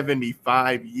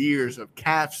 75 years of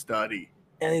calf study.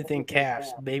 anything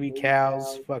calves, baby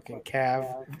cows, fucking calf,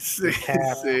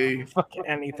 calf, See, fucking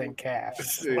anything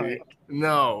calves. see, Like,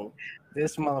 no,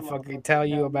 this motherfucker can tell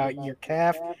you about your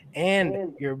calf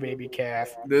and your baby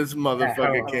calf. this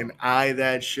motherfucker Wow. can eye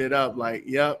that shit up like,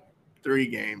 yep, 3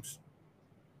 games.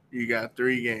 You got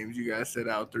 3 games. You got to sit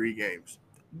out 3 games.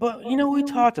 But we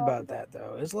talked about that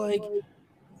though. It's like,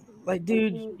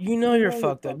 dude, you're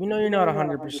fucked up. You're not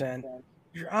 100%.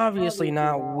 You're obviously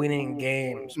not winning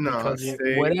games No, because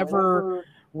see.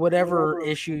 whatever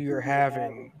issue you're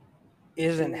having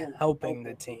isn't helping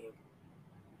the team.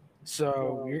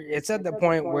 So it's at the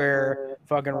point where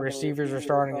fucking receivers are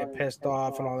starting to get pissed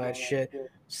off and all that shit.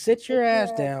 Sit your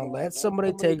ass down. Let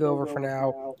somebody take over for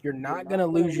now. You're not gonna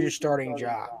lose your starting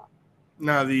job.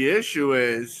 Now, the issue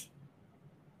is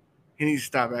he needs to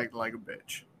stop acting like a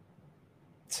bitch.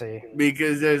 See,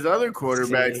 Because there's other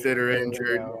quarterbacks that are there we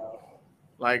injured, go.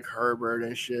 like Herbert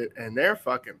and shit, and they're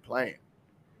fucking playing.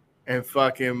 And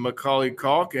fucking Macaulay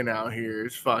Culkin out here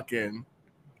is fucking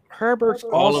Herbert's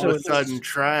all also of a sudden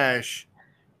trash.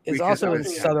 is because also of in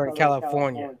his calf. Southern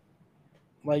California.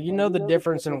 Like, the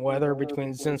difference in weather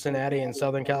between Cincinnati and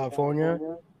Southern California?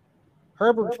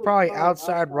 Herbert's probably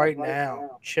outside right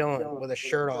now, chilling with a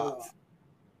shirt off,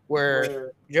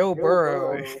 where Joe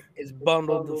Burrow is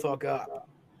bundled the fuck up.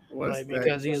 What's Like, that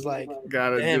because he's like,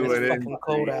 gotta damn, do it's it fucking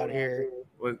cold out here.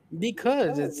 What,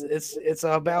 Because it's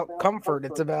about comfort.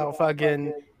 It's about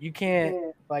fucking, you can't,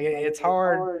 like, it's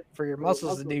hard for your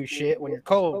muscles to do shit when you're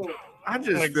cold. I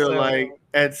just Like, feel so- like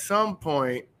at some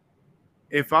point,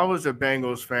 if I was a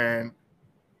Bengals fan,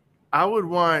 I would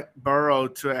want Burrow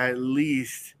to at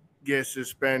least get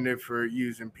suspended for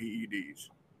using PEDs.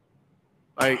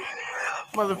 Like,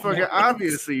 motherfucker,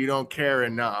 obviously you don't care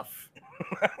enough.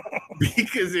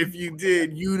 Because if you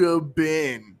did, you'd have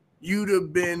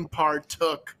been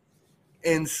partook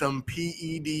in some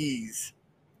PEDs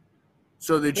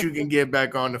so that you can get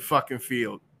back on the fucking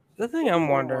field. The thing I'm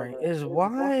wondering is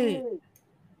why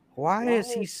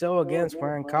is he so against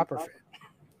wearing copperfit?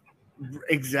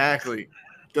 Exactly.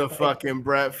 The fucking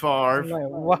Brett Favre. I'm like,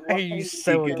 why are you He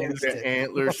so could do against the it?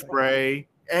 antler spray,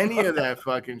 any of that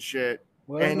fucking shit.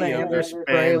 Wasn't Any the of antler the spray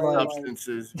banned like?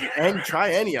 substances. And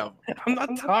try any of them. I'm not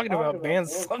talking about banned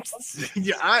substances.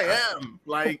 Yeah, I am.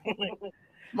 Like,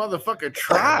 motherfucker,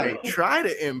 try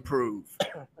to improve.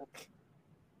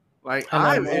 Like,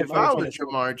 I know, if I was motherfucker's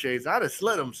Jamar Chase, I'd have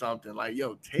slid him something. Like,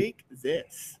 yo, take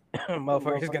this.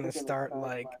 Motherfucker's gonna start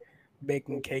like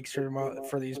baking cakes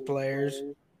for these players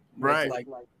Right. with like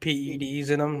PEDs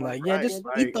in them. Like, yeah, Right, just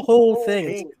like, eat the whole thing.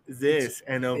 Take this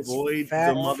and it's avoid the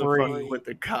fat-free. motherfucker with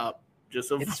the cup.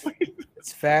 Just avoid.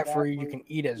 It's fat free. You can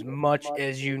eat as much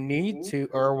as you need to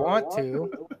or want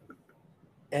to.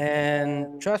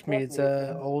 And trust me, it's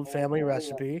a old family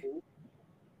recipe.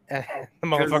 And the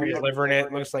motherfucker's delivering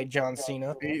it. Looks like John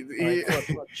Cena. Like,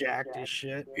 fucking jacked as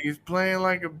shit. He's playing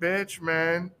like a bitch,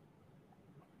 man.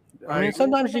 I mean, Like,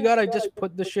 sometimes you gotta just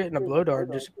put the shit in a blow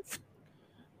dart. Just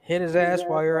hit his ass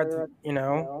while you're at the,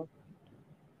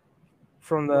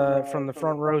 from the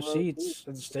front row seats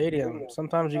at the stadium.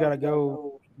 Sometimes you gotta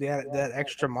go that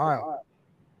extra mile.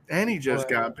 and he just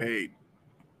But- got paid.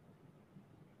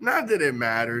 Not that it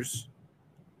matters,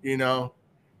 Doesn't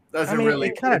I mean, really.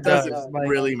 it kinda It doesn't does, like-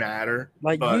 really matter.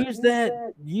 Like, but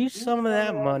use some of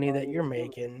that money that you're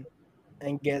making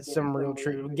and get some real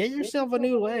treatment. Get yourself a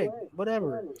new leg,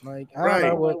 whatever. Like, I don't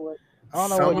know what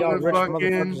Some of y'all the rich fucking-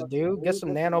 motherfuckers do. Get some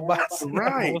nanobots. in that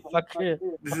Right.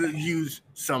 motherfucker. use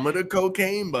some of the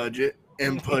cocaine budget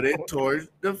and put it towards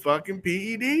the fucking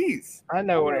PEDs. I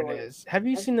know what it is. Have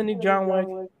you seen the new John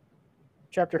Wick?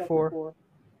 Chapter 4?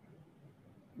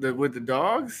 With the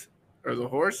dogs or the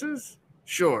horses?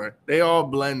 Sure, they all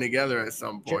blend together at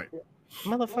some point.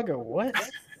 Motherfucker, what?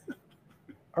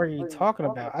 are you talking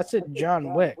about? I said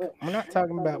John Wick. We're not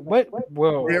talking about what.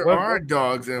 Whoa, There what, are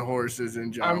dogs and horses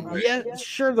in John Wick. yeah,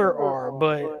 sure there are,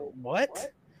 but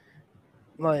what?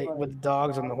 Like with the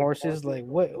dogs and the horses, like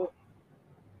what?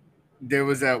 There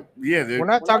was that. Yeah, We're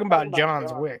not talking about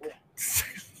John's Wick.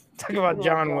 Talking about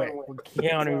John Wick with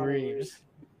Keanu Reeves.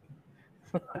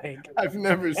 Like, I've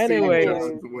never anyways, seen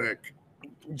John's Wick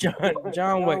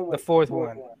John Wick, the fourth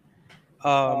one.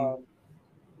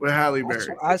 with Halle Berry.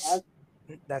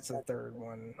 That's the third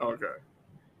one. Okay.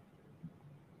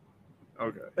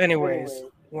 Anyways,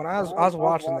 when I was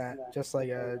watching that just like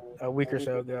a week or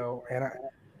so ago, and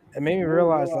it made me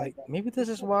realize like maybe this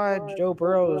is why Joe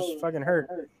Burrow is fucking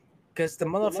hurt, because the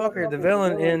motherfucker, the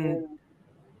villain in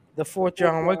the fourth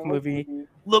John Wick movie,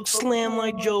 looks slim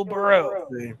like Joe Burrow,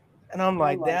 See, and I'm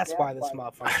like, that's why this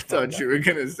motherfucker. I thought you were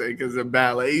gonna say because the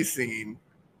ballet scene,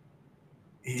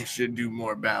 he should do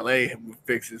more ballet and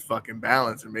fix his fucking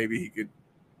balance, and maybe he could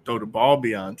throw the ball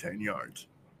beyond 10 yards.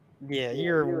 Yeah,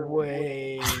 you're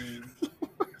way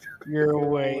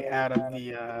out of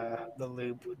the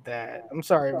loop with that. I'm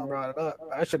sorry I even brought it up.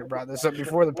 I should have brought this up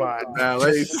before the pod.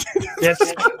 Ballet. Yes.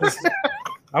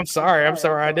 I'm sorry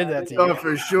I did that to you. Oh,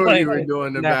 for sure Like, you were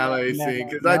doing the ballet scene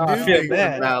because now I I do feel think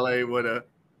bad. the ballet would have.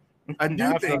 I do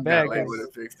Now I feel think bad ballet 'cause would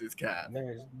have fixed his calf.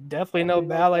 There's definitely no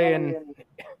ballet in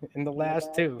the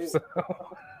last two, so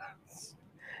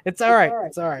it's all right.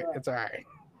 It's all right.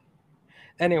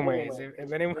 Anyways,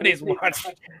 if anybody's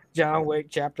watched John Wick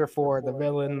Chapter 4, the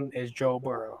villain is Joe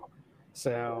Burrow.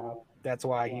 So that's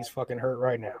why he's fucking hurt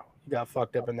right now. He got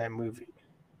fucked up in that movie.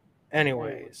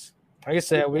 Anyways, like I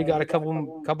said, we got a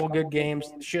couple good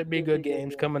games. Should be good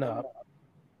games coming up.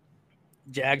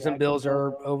 Jags and Bills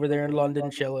are over there in London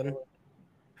chilling.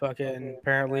 Fucking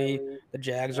apparently the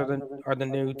Jags are the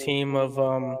new team of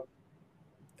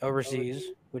overseas,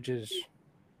 which is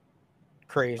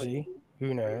crazy.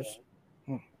 Who knows?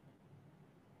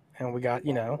 And we got,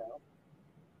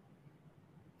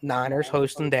 Niners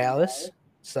hosting Dallas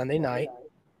Sunday night.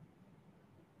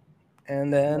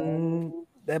 And then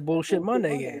that bullshit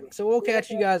Monday game. So we'll catch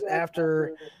you guys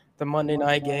after the Monday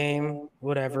night game,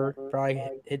 whatever. Probably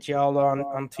hit y'all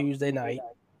on Tuesday night.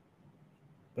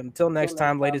 But until next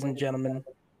time, ladies and gentlemen,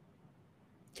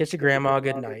 kiss your grandma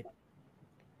good night.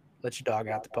 Let your dog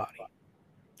out the potty.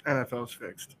 NFL's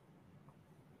fixed.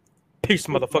 Peace,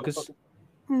 motherfuckers.